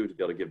looking to do to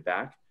be able to give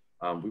back,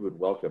 we would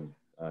welcome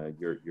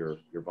your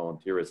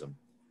volunteerism.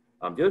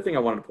 The other thing I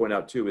wanted to point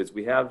out too is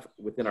we have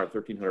within our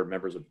 1,300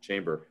 members of the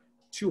chamber,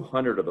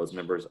 200 of those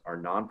members are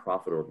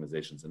nonprofit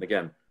organizations. And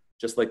again,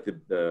 just like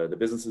the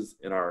businesses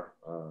in our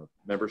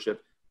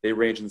membership, they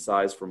range in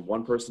size from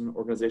one-person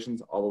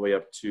organizations all the way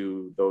up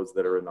to those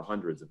that are in the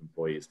hundreds of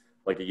employees,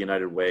 like a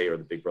United Way or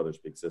the Big Brothers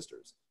Big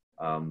Sisters.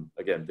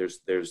 Again, there's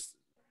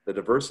the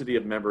diversity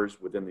of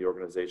members within the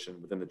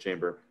organization, within the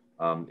chamber,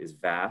 is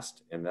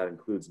vast, and that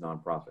includes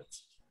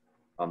nonprofits.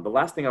 The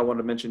last thing I wanted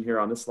to mention here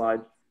on this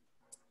slide,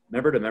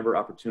 member-to-member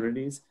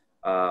opportunities.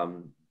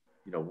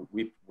 You know,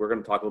 we're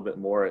going to talk a little bit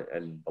more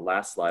in the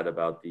last slide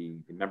about the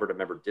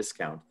member-to-member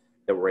discount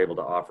that we're able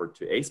to offer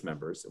to ACE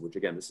members, which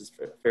again, this is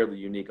a fairly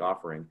unique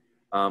offering.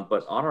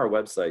 But on our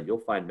website, you'll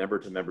find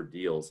member-to-member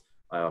deals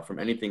from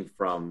anything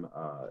from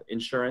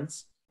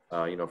insurance,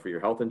 you know, for your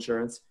health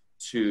insurance,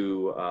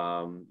 to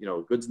you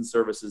know, goods and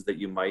services that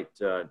you might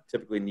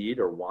typically need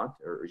or want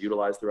or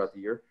utilize throughout the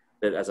year,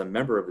 that as a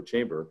member of the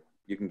chamber,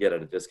 you can get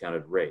at a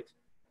discounted rate.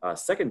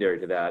 Secondary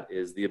to that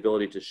is the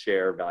ability to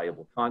share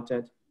valuable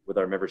content with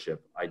our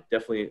membership. I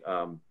definitely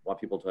want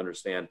people to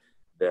understand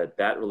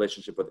that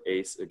relationship with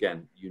ACE,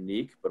 again,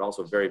 unique, but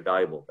also very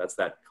valuable. That's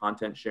that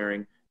content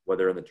sharing,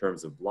 whether in the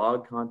terms of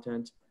blog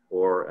content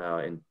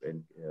or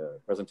in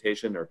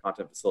presentation or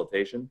content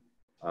facilitation.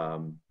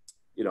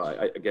 You know,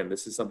 again,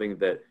 this is something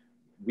that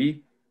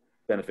we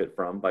benefit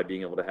from by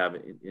being able to have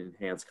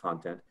enhanced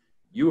content.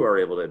 You are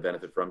able to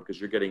benefit from because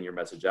you're getting your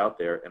message out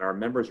there, and our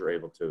members are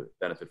able to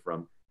benefit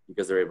from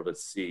because they're able to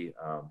see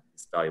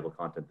this valuable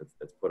content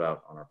that's put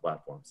out on our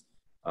platforms.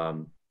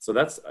 So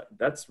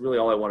that's really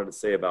all I wanted to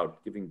say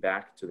about giving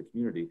back to the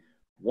community.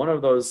 One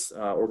of those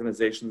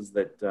organizations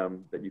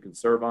that you can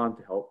serve on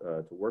to help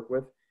to work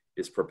with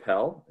is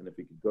Propel. And if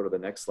we could go to the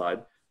next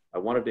slide, I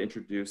wanted to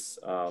introduce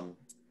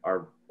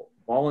our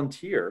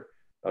volunteer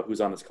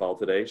who's on this call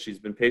today. She's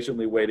been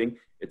patiently waiting.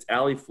 It's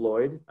Allie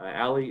Floyd.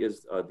 Allie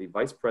is the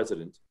vice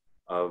president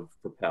of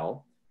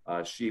Propel.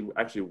 She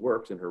actually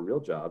works in her real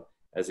job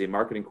as a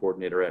marketing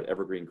coordinator at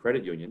Evergreen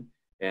Credit Union.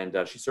 And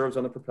she serves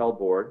on the Propel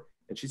board.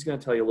 And she's going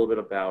to tell you a little bit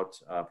about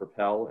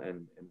Propel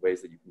and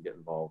ways that you can get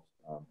involved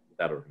with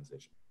that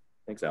organization.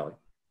 Thanks, Allie.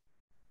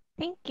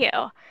 Thank you.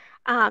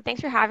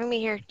 Thanks for having me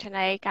here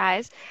tonight,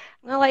 guys.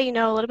 I'm going to let you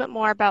know a little bit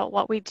more about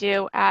what we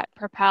do at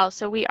Propel.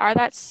 So we are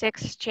that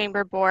 6th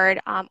chamber board.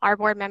 Our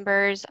board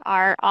members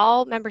are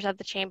all members of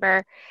the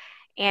chamber,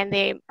 and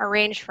they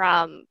range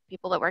from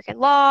people that work in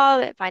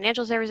law,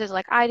 financial services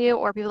like I do,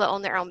 or people that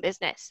own their own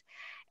business.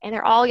 And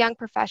they're all young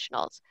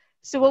professionals.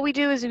 So what we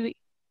do is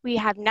we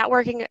have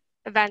networking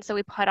events that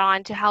we put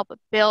on to help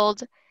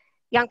build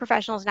young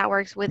professionals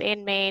networks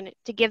within Maine,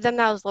 to give them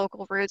those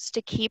local roots,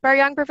 to keep our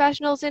young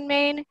professionals in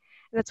Maine. And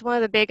that's one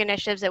of the big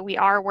initiatives that we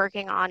are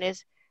working on,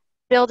 is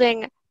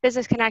building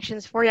business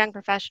connections for young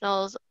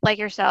professionals like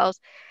yourselves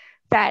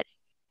that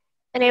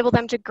enable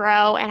them to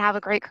grow and have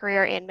a great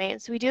career in Maine.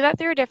 So we do that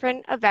through a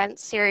different event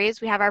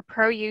series. We have our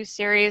Pro U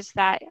series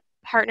that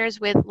partners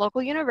with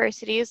local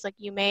universities like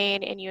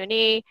UMaine and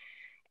UNE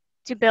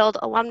to build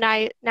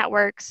alumni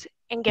networks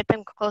and get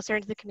them closer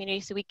into the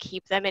community so we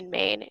keep them in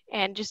Maine,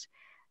 and just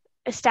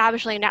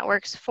establishing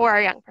networks for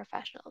our young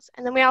professionals.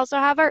 And then we also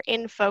have our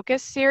In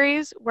Focus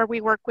series, where we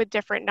work with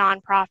different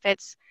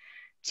nonprofits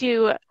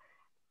to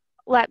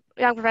let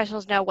young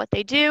professionals know what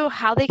they do,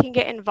 how they can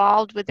get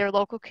involved with their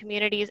local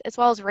communities, as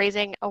well as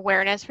raising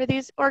awareness for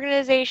these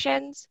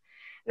organizations.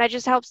 And that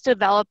just helps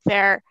develop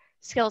their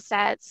skill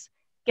sets,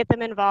 get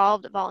them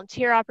involved,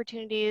 volunteer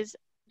opportunities,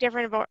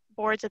 different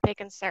boards that they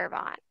can serve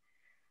on.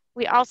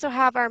 We also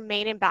have our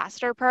Maine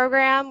Ambassador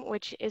program,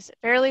 which is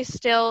fairly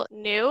still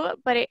new,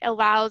 but it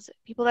allows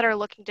people that are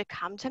looking to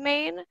come to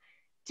Maine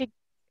to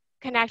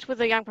connect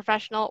with a young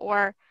professional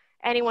or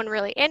anyone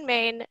really in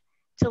Maine,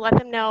 to let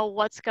them know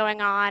what's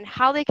going on,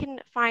 how they can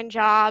find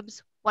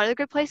jobs, what are the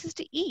good places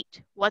to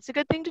eat, what's a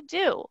good thing to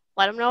do.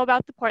 Let them know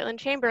about the Portland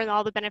Chamber and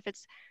all the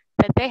benefits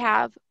that they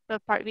have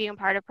being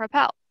part of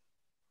Propel.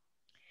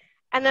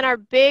 And then our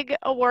big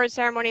award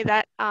ceremony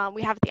that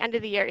we have at the end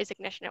of the year is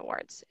Ignition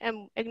Awards.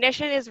 And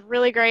Ignition is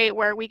really great,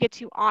 where we get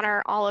to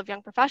honor all of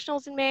young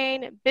professionals in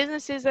Maine,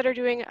 businesses that are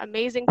doing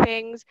amazing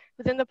things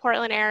within the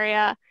Portland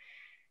area.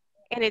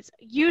 and it's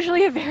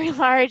usually a very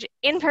large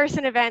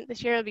in-person event.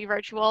 This year it'll be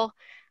virtual,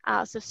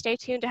 so stay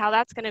tuned to how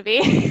that's going to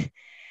be.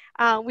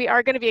 We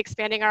are going to be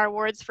expanding our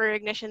awards for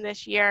Ignition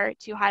this year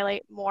to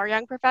highlight more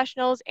young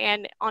professionals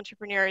and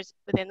entrepreneurs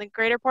within the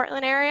greater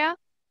Portland area.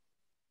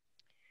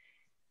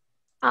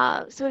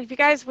 So if you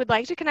guys would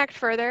like to connect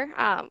further,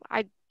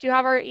 I do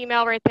have our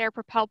email right there,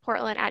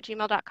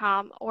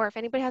 propelportland@gmail.com, or if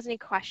anybody has any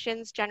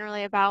questions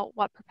generally about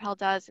what Propel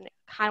does and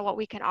kind of what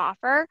we can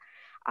offer,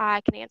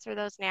 I can answer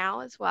those now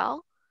as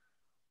well.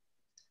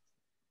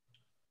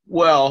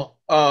 Well,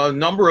 a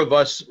number of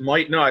us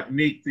might not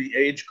meet the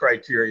age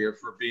criteria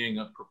for being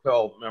a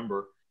Propel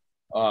member.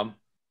 I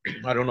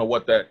don't know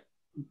what that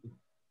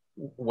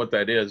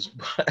is,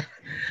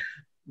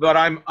 but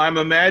I'm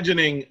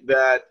imagining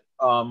that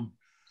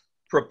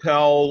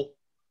Propel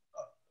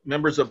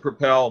members of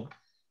Propel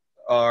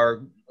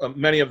are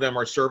many of them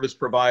are service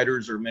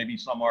providers, or maybe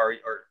some are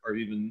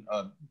even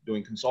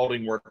doing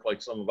consulting work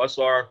like some of us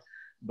are,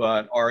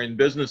 but are in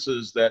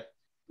businesses that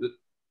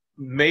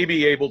may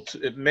be able to,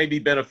 it may be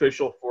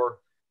beneficial for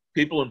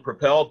people in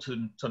Propel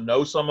to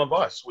know some of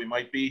us. We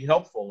might be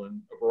helpful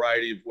in a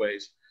variety of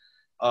ways.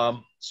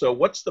 So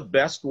what's the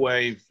best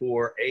way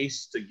for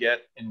ACE to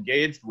get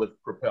engaged with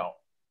Propel?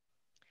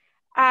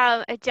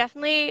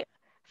 Definitely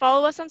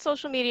follow us on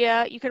social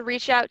media. You can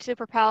reach out to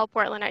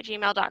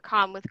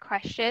propelportland@gmail.com with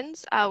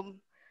questions.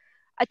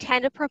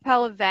 Attend a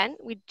Propel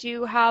event. We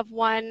do have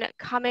one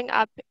coming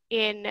up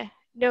in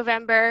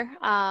November,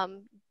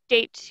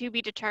 date to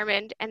be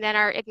determined, and then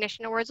our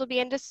Ignition Awards will be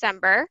in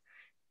December,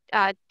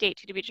 date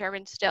to be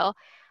determined still.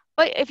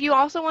 But if you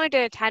also wanted to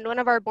attend one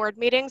of our board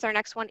meetings, our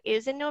next one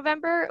is in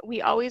November.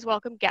 We always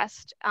welcome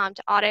guests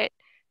to audit,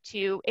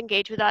 to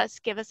engage with us,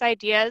 give us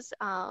ideas.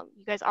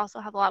 You guys also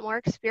have a lot more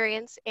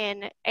experience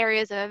in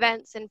areas of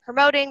events and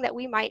promoting that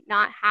we might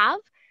not have.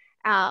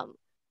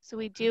 So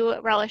we do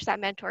relish that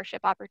mentorship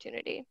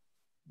opportunity.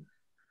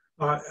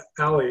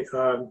 Allie,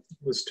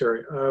 this is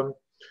Terry.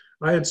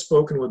 I had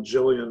spoken with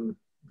Jillian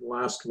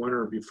last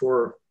winter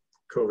before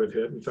COVID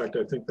hit. In fact,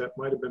 I think that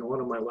might have been one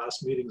of my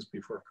last meetings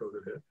before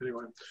COVID hit.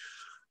 Anyway,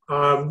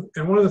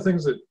 and one of the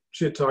things that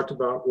she had talked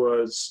about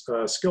was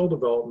skill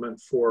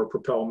development for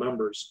Propel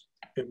members.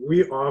 And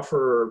we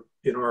offer,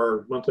 in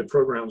our monthly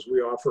programs,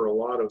 we offer a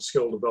lot of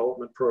skill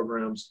development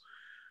programs.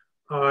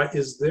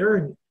 Is there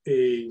an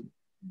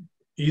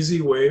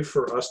easy way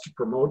for us to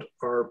promote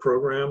our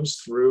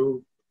programs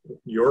through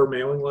your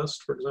mailing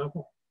list, for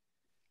example?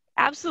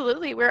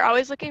 Absolutely. We're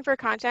always looking for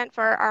content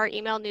for our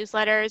email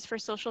newsletters, for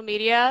social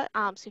media.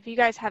 So if you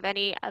guys have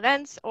any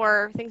events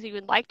or things that you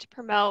would like to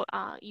promote,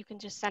 you can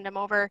just send them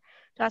over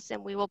to us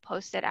and we will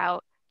post it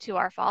out to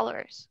our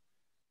followers.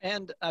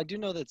 And I do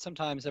know that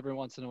sometimes, every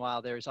once in a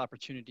while, there's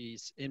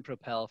opportunities in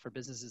Propel for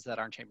businesses that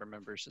aren't chamber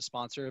members to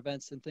sponsor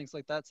events and things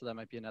like that. So that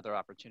might be another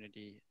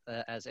opportunity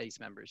as ACE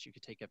members you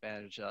could take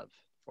advantage of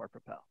for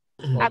Propel.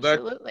 Well,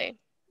 absolutely.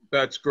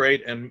 That's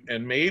great. And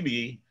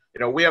maybe, you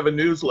know, we have a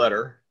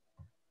newsletter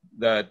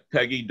that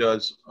Peggy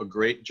does a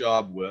great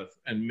job with,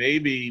 and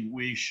maybe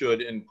we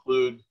should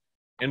include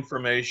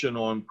information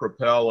on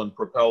Propel and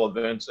Propel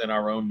events in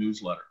our own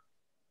newsletter.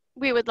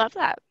 We would love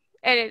that.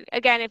 And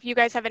again, if you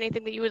guys have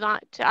anything that you would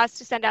want to us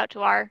to send out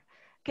to our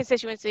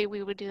constituency,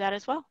 we would do that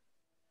as well.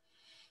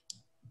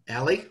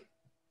 Allie,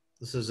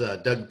 this is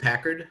Doug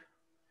Packard.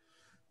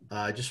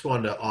 I just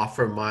wanted to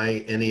offer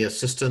any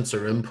assistance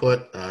or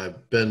input.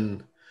 I've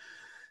been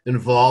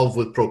involved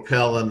with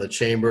Propel and the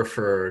Chamber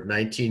for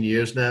 19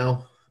 years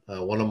now.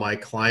 One of my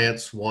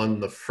clients won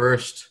the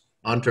first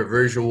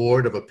Entourage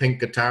Award of a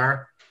pink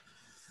guitar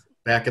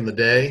back in the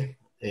day.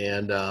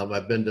 And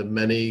I've been to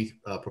many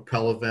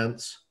Propel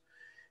events.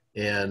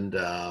 And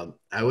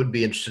I would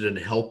be interested in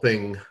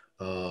helping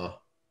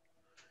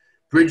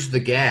bridge the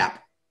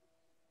gap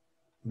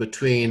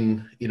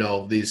between, you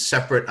know, these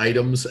separate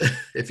items,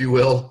 if you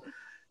will,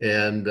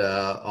 and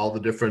all the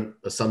different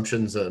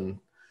assumptions and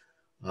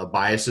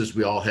biases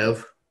we all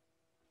have,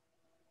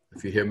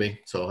 if you hear me.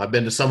 So I've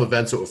been to some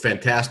events that were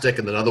fantastic,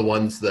 and then other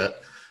ones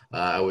that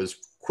I was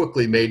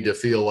quickly made to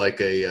feel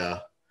like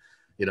a,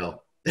 you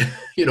know,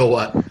 you know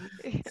what.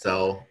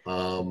 So,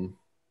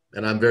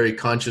 and I'm very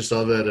conscious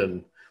of it.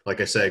 And like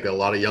I say, I got a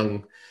lot of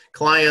young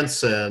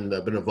clients, and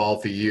I've been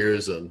involved for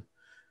years and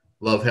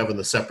love having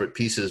the separate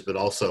pieces, but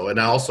also,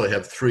 and I also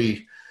have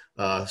 3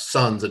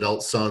 sons,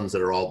 adult sons,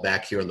 that are all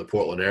back here in the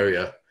Portland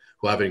area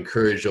who I've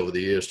encouraged over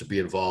the years to be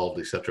involved,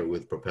 et cetera,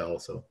 with Propel.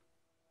 So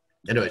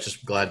anyway,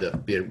 just glad to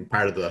be a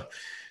part of the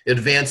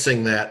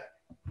advancing that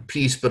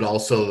piece, but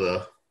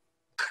also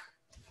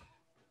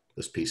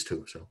this piece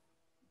too. So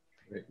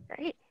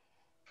great.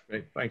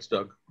 Great. Thanks,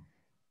 Doug.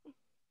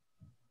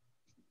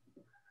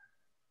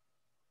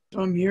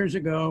 Some years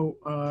ago,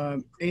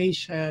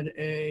 ACE had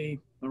a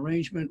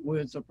arrangement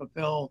with the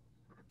Propel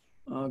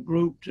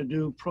group to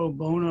do pro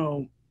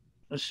bono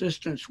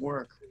assistance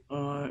work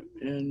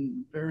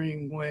in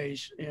varying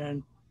ways.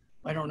 And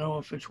I don't know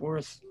if it's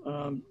worth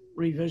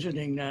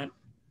revisiting that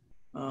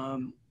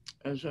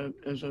as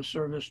a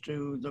service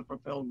to the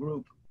Propel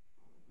group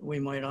we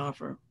might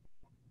offer.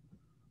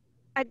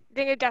 I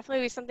think it'd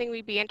definitely be something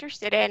we'd be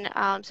interested in,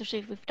 especially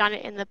if we've done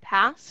it in the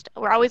past.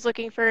 We're always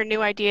looking for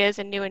new ideas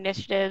and new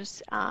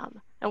initiatives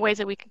and ways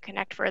that we can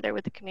connect further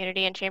with the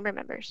community and chamber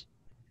members.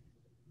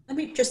 Let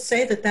me just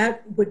say that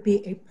that would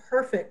be a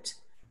perfect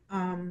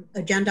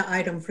agenda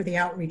item for the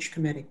outreach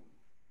committee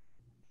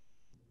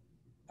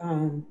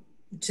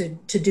to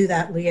do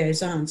that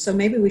liaison. So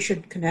maybe we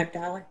should connect,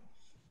 Allie.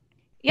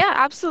 Yeah,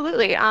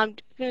 absolutely. You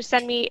can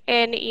send me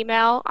an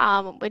email.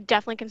 We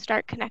definitely can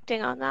start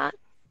connecting on that.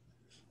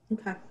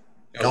 Okay.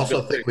 I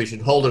also think we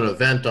should hold an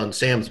event on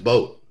Sam's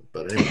boat.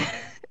 But anyway.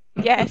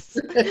 Yes.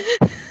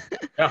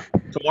 Yeah,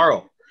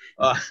 tomorrow.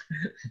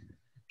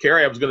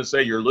 Carrie, I was going to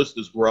say your list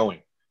is growing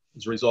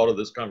as a result of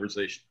this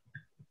conversation.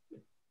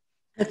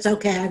 That's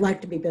okay. I like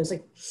to be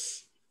busy.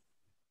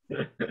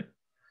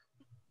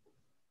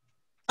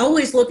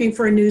 Always looking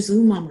for a new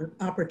Zoom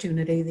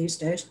opportunity these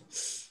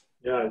days.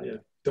 Yeah, yeah.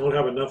 Don't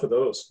have enough of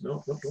those.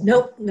 No.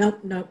 Nope.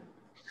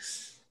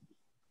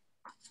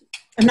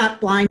 I'm not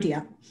blind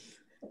yet.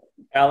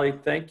 Allie,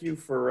 thank you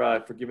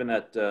for giving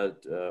that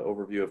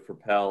overview of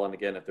Propel. And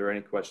again, if there are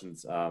any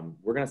questions,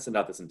 we're going to send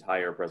out this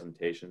entire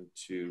presentation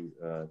to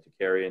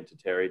Carrie and to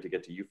Terry to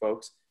get to you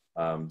folks.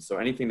 So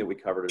anything that we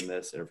covered in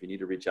this, and if you need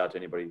to reach out to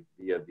anybody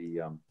via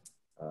the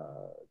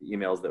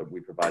emails that we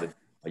provided,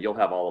 you'll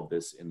have all of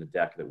this in the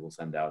deck that we'll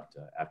send out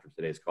after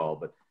today's call.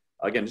 But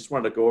again, just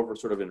wanted to go over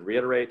sort of and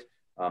reiterate,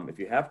 if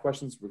you have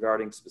questions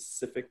regarding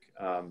specific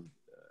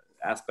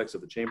aspects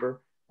of the chamber,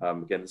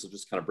 again, this will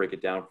just kind of break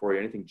it down for you.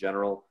 Anything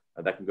general,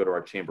 that can go to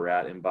our chamber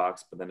at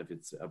inbox. But then if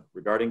it's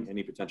regarding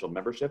any potential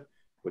membership,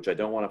 which I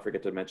don't want to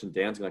forget to mention,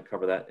 Dan's going to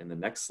cover that in the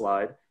next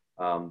slide.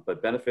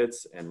 But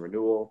benefits and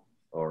renewal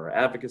or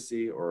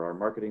advocacy or our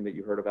marketing that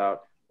you heard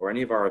about, or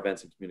any of our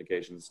events and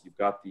communications, you've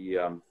got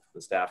the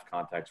staff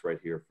contacts right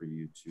here for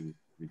you to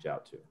reach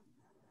out to.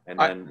 And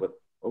then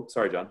oh,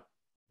 sorry, John.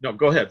 No,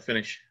 go ahead,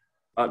 finish.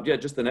 Yeah,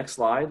 just the next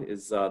slide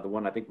is the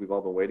one I think we've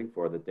all been waiting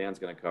for that Dan's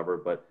going to cover,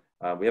 but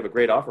we have a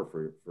great offer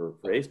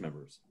for ACE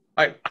members.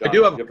 I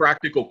do have a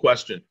practical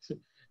question,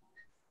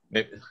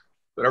 but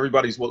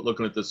everybody's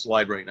looking at this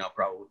slide right now,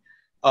 probably.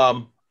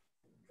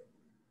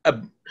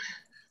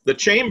 The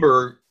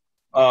chamber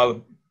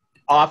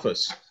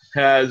office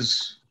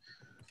has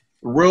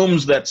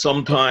rooms that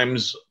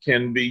sometimes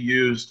can be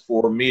used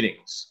for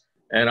meetings.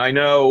 And I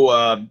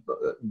know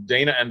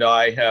Dana and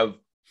I have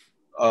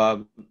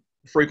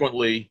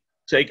frequently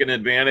taken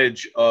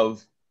advantage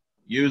of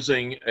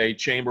using a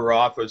chamber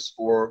office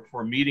for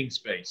meeting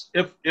space,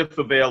 if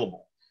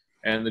available.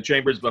 And the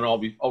chamber's been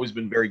always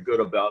been very good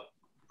about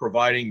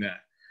providing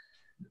that.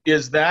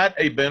 Is that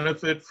a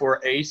benefit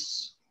for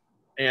ACE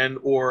and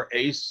or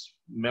ACE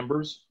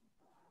members?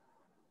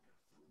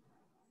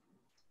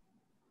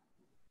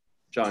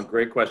 John,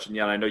 great question.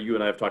 Yeah, and I know you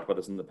and I have talked about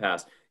this in the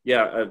past.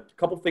 Yeah, a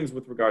couple things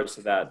with regards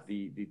to that.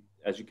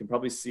 As you can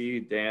probably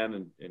see,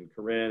 Dan and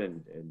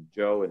Corinne and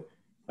Joe and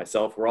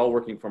myself, we're all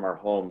working from our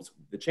homes.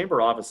 The chamber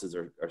offices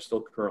are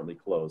still currently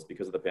closed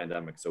because of the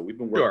pandemic. So we've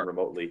been working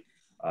remotely,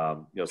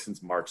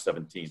 since March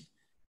 17th.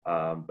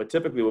 But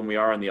typically when we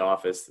are in the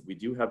office, we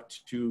do have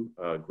two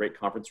great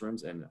conference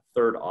rooms and a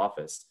third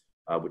office,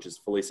 which is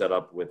fully set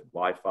up with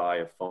Wi-Fi,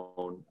 a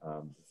phone,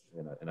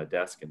 and a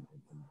desk, and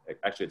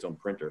actually its own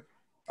printer.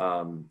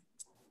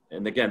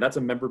 And again, that's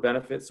a member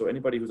benefit. So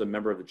anybody who's a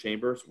member of the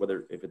chambers,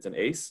 whether if it's an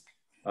ACE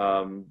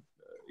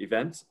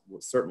event,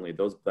 certainly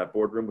that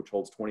boardroom, which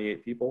holds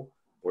 28 people,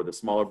 or the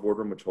smaller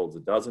boardroom, which holds a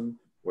dozen,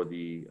 or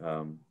the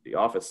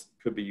office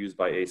could be used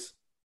by ACE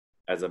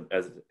as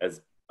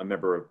a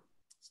member of,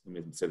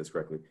 let me say this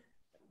correctly.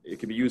 It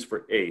can be used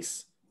for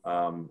ACE.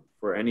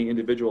 For any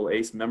individual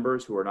ACE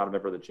members who are not a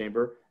member of the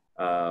chamber,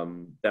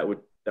 that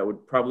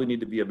would probably need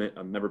to be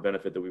a member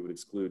benefit that we would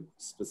exclude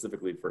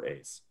specifically for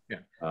ACE. Yeah.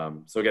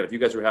 So again, if you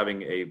guys were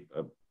having a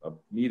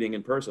meeting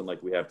in person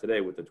like we have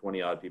today with the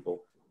 20 odd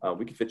people,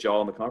 we could fit you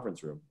all in the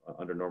conference room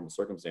under normal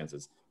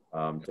circumstances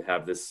to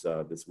have this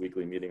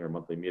weekly meeting or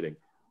monthly meeting.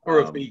 Or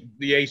if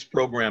the ACE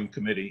program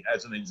committee,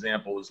 as an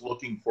example, is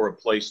looking for a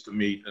place to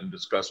meet and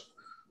discuss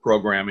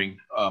programming,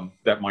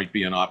 that might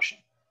be an option.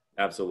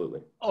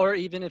 Absolutely. Or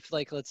even if,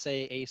 like, let's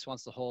say ACE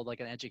wants to hold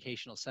like an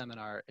educational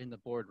seminar in the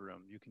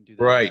boardroom, you can do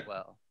that as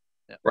well.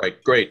 Yeah.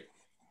 Right. Great.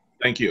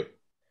 Thank you.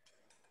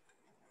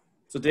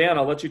 So Dan,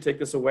 I'll let you take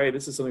this away.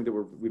 This is something that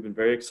we've been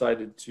very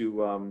excited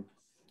to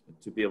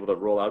be able to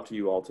roll out to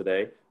you all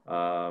today.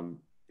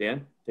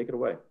 Dan, take it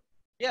away.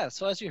 Yeah.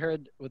 So as you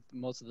heard with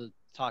most of the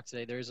talk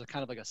today, there's a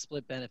kind of like a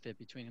split benefit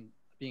between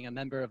being a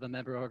member of a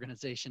member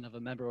organization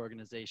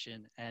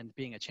and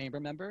being a chamber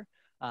member.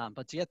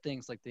 But to get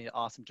things like the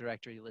awesome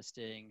directory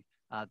listing,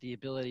 the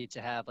ability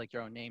to have like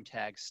your own name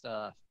tag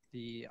stuff,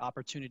 the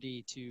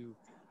opportunity to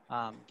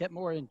get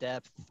more in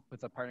depth with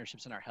the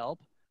partnerships and our help,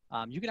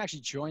 you can actually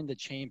join the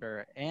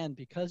chamber. And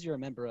because you're a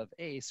member of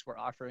ACE, we're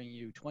offering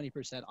you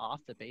 20%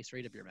 off the base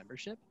rate of your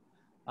membership.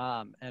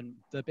 And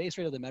the base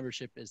rate of the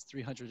membership is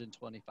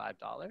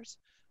 $325.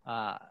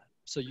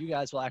 So you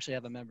guys will actually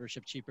have a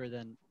membership cheaper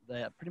than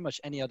pretty much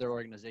any other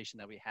organization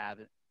that we have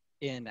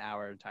in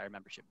our entire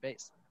membership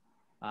base.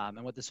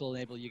 And what this will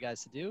enable you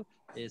guys to do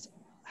is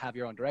have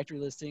your own directory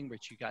listing,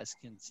 which you guys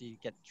can see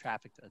get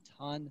trafficked a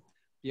ton,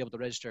 be able to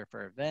register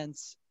for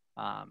events,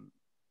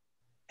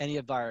 any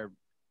of our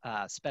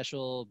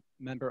special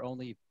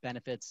member-only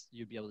benefits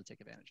you'd be able to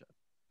take advantage of.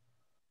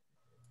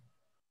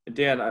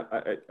 Dan,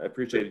 I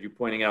appreciated you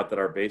pointing out that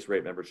our base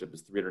rate membership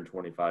is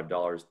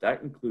 $325.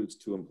 That includes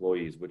 2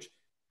 employees, which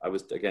I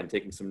was, again,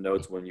 taking some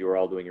notes when you were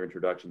all doing your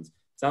introductions.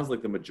 Sounds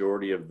like the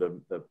majority of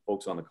the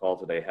folks on the call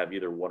today have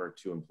either 1 or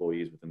 2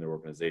 employees within their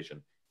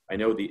organization. I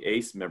know the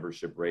ACE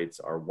membership rates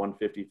are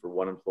 $150 for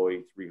 1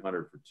 employee,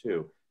 $300 for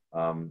 2.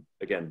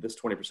 Again, this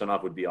 20%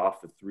 off would be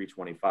off the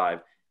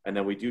 $325, and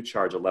then we do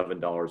charge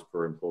 $11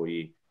 per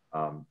employee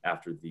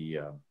after the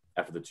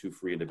 2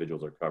 free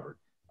individuals are covered.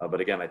 But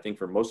again, I think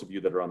for most of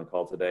you that are on the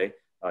call today,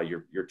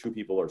 your 2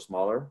 people or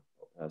smaller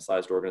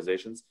sized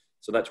organizations.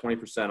 So that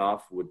 20%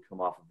 off would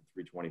come off of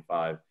the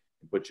 $325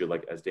 and put you,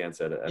 like as Dan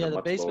said, at a much lower rate. Yeah,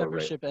 the base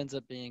membership ends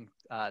up being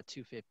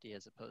 $250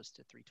 as opposed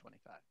to $325.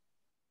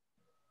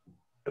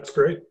 That's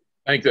great.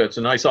 I think that's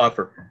a nice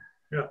offer.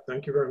 Yeah,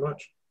 thank you very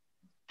much.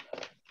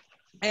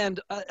 And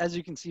as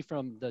you can see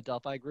from the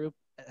Delphi group,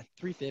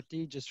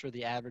 $350 just for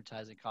the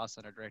advertising costs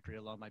on our directory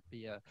alone might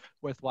be a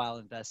worthwhile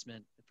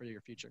investment for your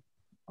future.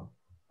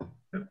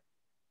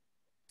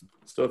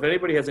 So if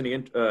anybody has any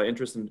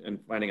interest in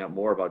finding out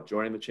more about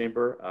joining the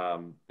chamber,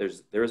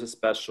 there is a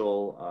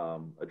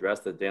special address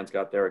that Dan's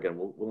got there. Again,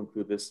 we'll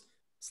include this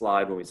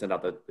slide when we send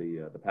out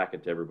the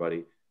packet to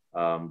everybody.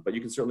 But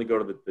you can certainly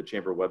go to the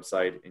chamber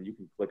website and you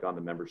can click on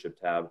the membership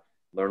tab,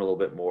 learn a little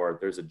bit more.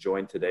 There's a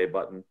Join Today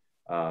button.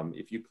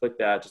 If you click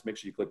that, just make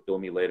sure you click Bill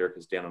Me Later,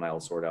 because Dan and I will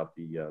sort out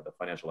the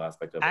financial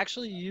aspect of it.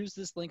 Actually use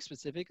this link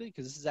specifically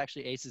because this is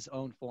actually ACE's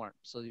own form.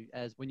 So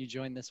when you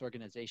join this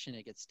organization,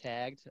 it gets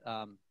tagged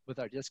with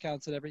our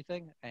discounts and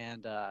everything.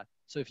 And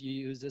so if you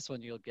use this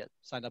one, you'll get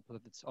signed up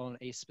with its own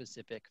ACE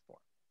specific form.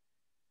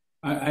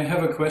 I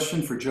have a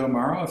question for Joe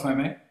Morrow, if I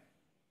may.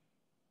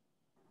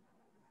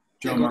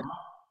 Joe Morrow?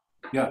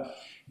 Yeah.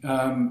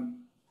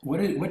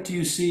 What do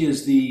you see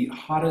as the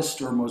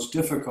hottest or most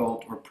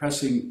difficult or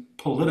pressing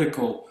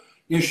political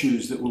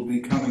issues that will be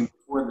coming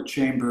before the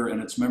chamber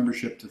and its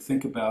membership to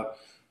think about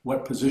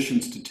what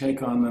positions to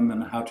take on them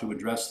and how to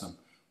address them?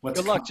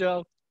 Good luck,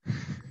 Joe.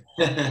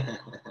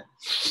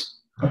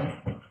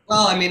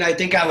 Well, I mean, I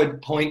think I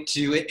would point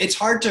to it. It's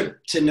hard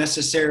to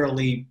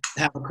necessarily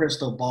have a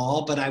crystal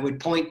ball, but I would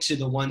point to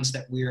the ones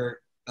that we're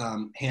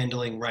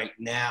handling right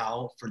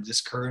now for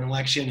this current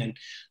election. And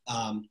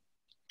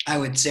I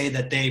would say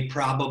that they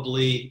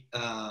probably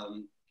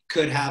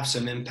could have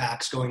some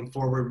impacts going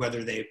forward,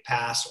 whether they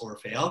pass or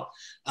fail.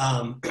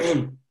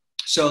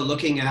 So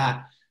looking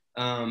at,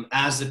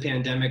 as the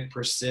pandemic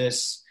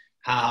persists,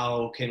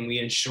 how can we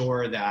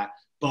ensure that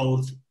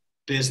both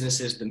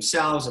businesses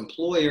themselves,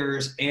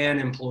 employers and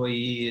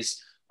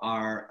employees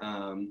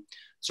are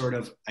sort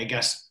of, I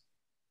guess,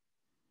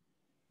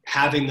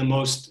 having the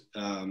most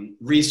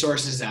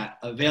resources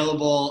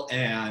available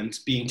and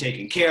being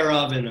taken care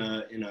of in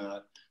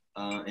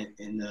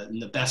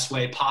the best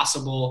way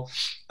possible.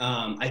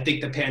 I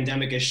think the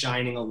pandemic is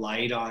shining a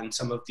light on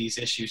some of these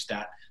issues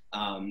that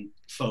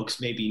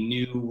folks maybe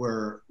knew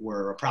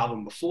were a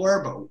problem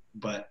before,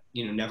 but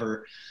you know,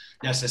 never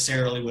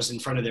necessarily was in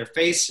front of their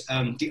face.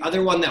 The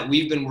other one that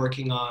we've been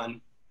working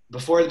on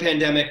before the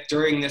pandemic,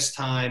 during this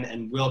time,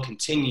 and will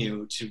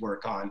continue to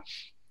work on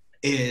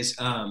is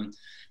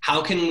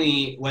how can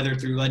we, whether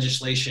through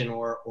legislation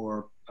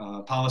or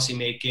policy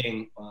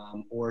making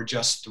or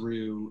just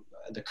through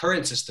the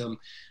current system,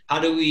 how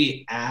do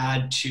we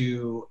add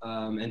to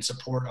and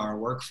support our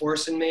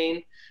workforce in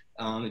Maine?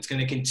 It's going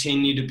to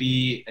continue to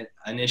be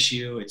an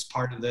issue. It's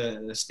part of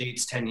the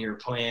state's 10-year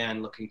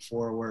plan looking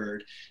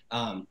forward.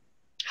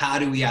 How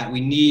do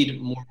we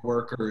need more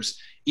workers,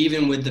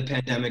 even with the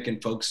pandemic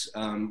and folks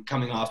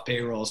coming off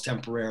payrolls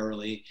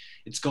temporarily.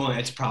 It's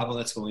a problem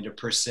that's going to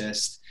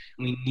persist.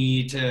 We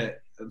need to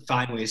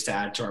find ways to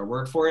add to our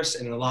workforce.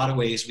 And in a lot of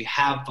ways, we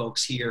have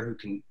folks here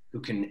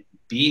who can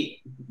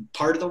be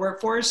part of the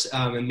workforce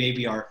and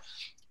maybe are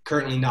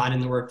currently not in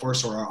the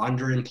workforce or are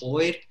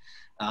underemployed.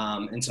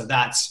 And so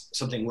that's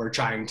something we're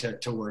trying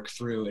to work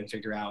through and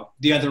figure out.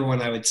 The other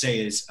one I would say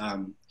is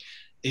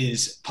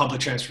public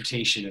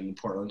transportation in the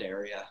Portland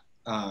area.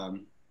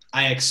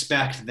 I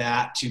expect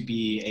that to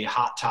be a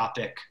hot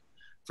topic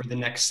for the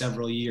next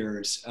several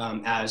years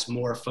as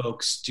more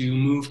folks do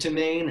move to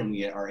Maine and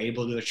we are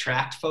able to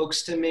attract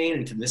folks to Maine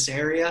and to this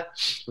area,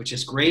 which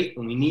is great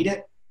when we need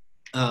it.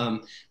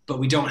 But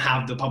we don't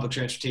have the public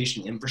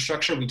transportation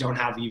infrastructure. We don't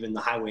have even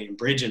the highway and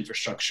bridge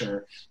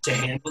infrastructure to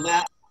handle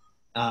that.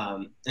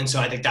 And so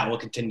I think that will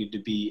continue to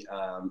be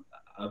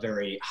a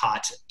very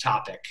hot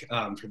topic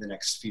for the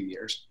next few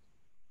years.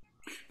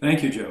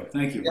 Thank you, Joe.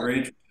 Thank you. Very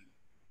interesting.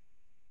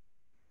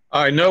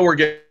 I know we're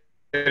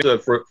getting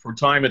for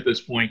time at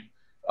this point.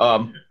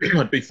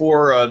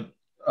 Before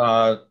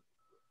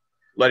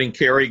letting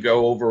Carrie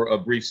go over a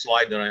brief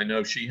slide that I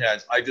know she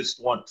has, I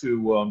just want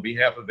to, on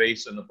behalf of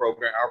ACE and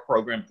our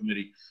program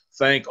committee,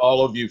 thank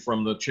all of you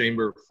from the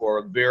Chamber for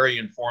a very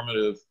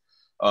informative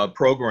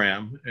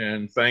program,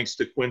 and thanks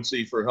to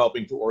Quincy for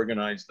helping to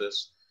organize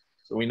this.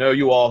 So we know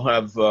you all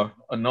have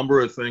a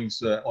number of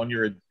things on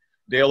your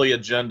daily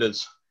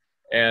agendas,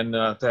 and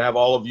to have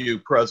all of you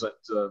present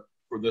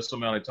for this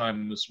amount of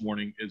time this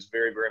morning is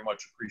very, very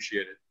much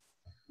appreciated.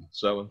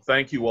 So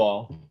thank you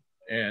all.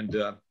 And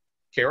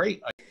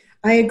Carrie?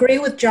 I agree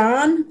with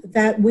John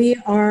that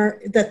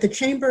the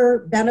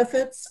Chamber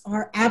benefits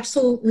are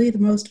absolutely the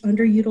most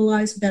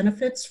underutilized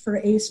benefits for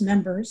ACE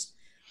members.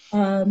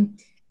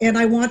 And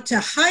I want to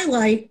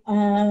highlight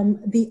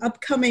the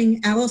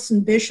upcoming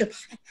Allison Bishop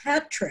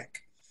hat trick.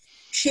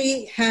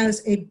 She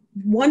has a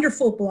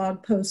wonderful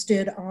blog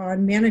posted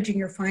on managing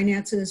your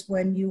finances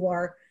when you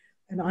are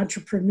an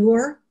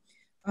entrepreneur.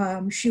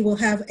 She will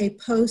have a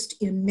post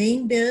in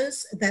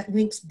MainBiz that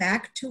links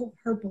back to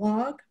her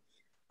blog.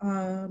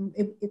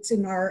 It's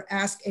in our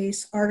Ask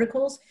ACE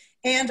articles.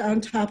 And on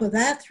top of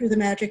that, through the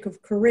magic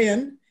of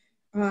Corinne,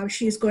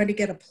 she's going to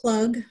get a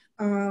plug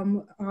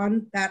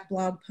on that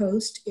blog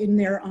post in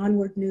their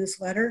Onward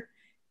newsletter.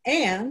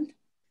 And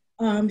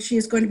she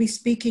is going to be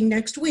speaking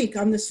next week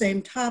on the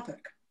same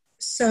topic.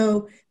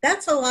 So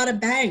that's a lot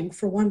of bang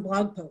for one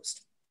blog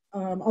post.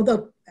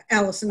 Although,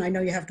 Allison, I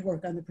know you have to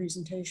work on the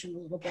presentation a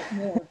little bit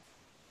more.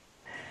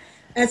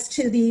 As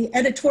to the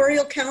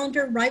editorial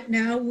calendar, right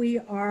now we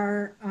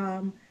are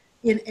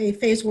in a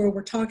phase where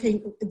we're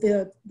talking,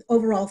 the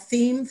overall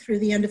theme through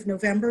the end of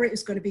November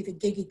is going to be the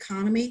gig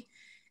economy.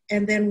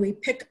 And then we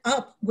pick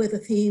up with a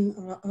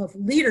theme of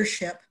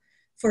leadership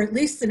for at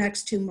least the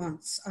next 2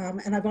 months.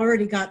 And I've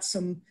already got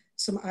some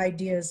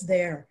ideas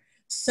there.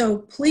 So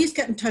please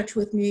get in touch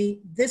with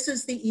me. This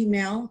is the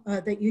email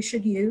that you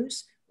should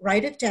use.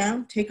 Write it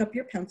down, take up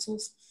your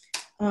pencils,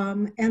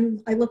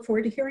 and I look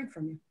forward to hearing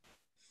from you.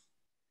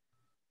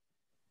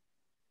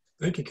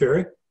 Thank you,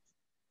 Carrie.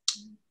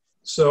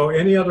 So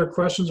any other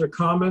questions or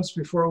comments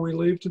before we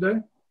leave today?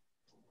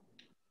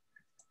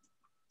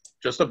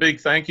 Just a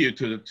big thank you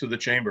to the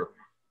Chamber.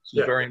 It's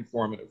very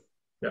informative.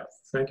 Yeah,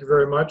 thank you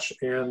very much,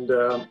 and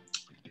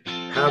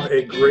have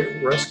a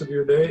great rest of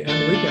your day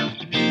and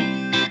weekend.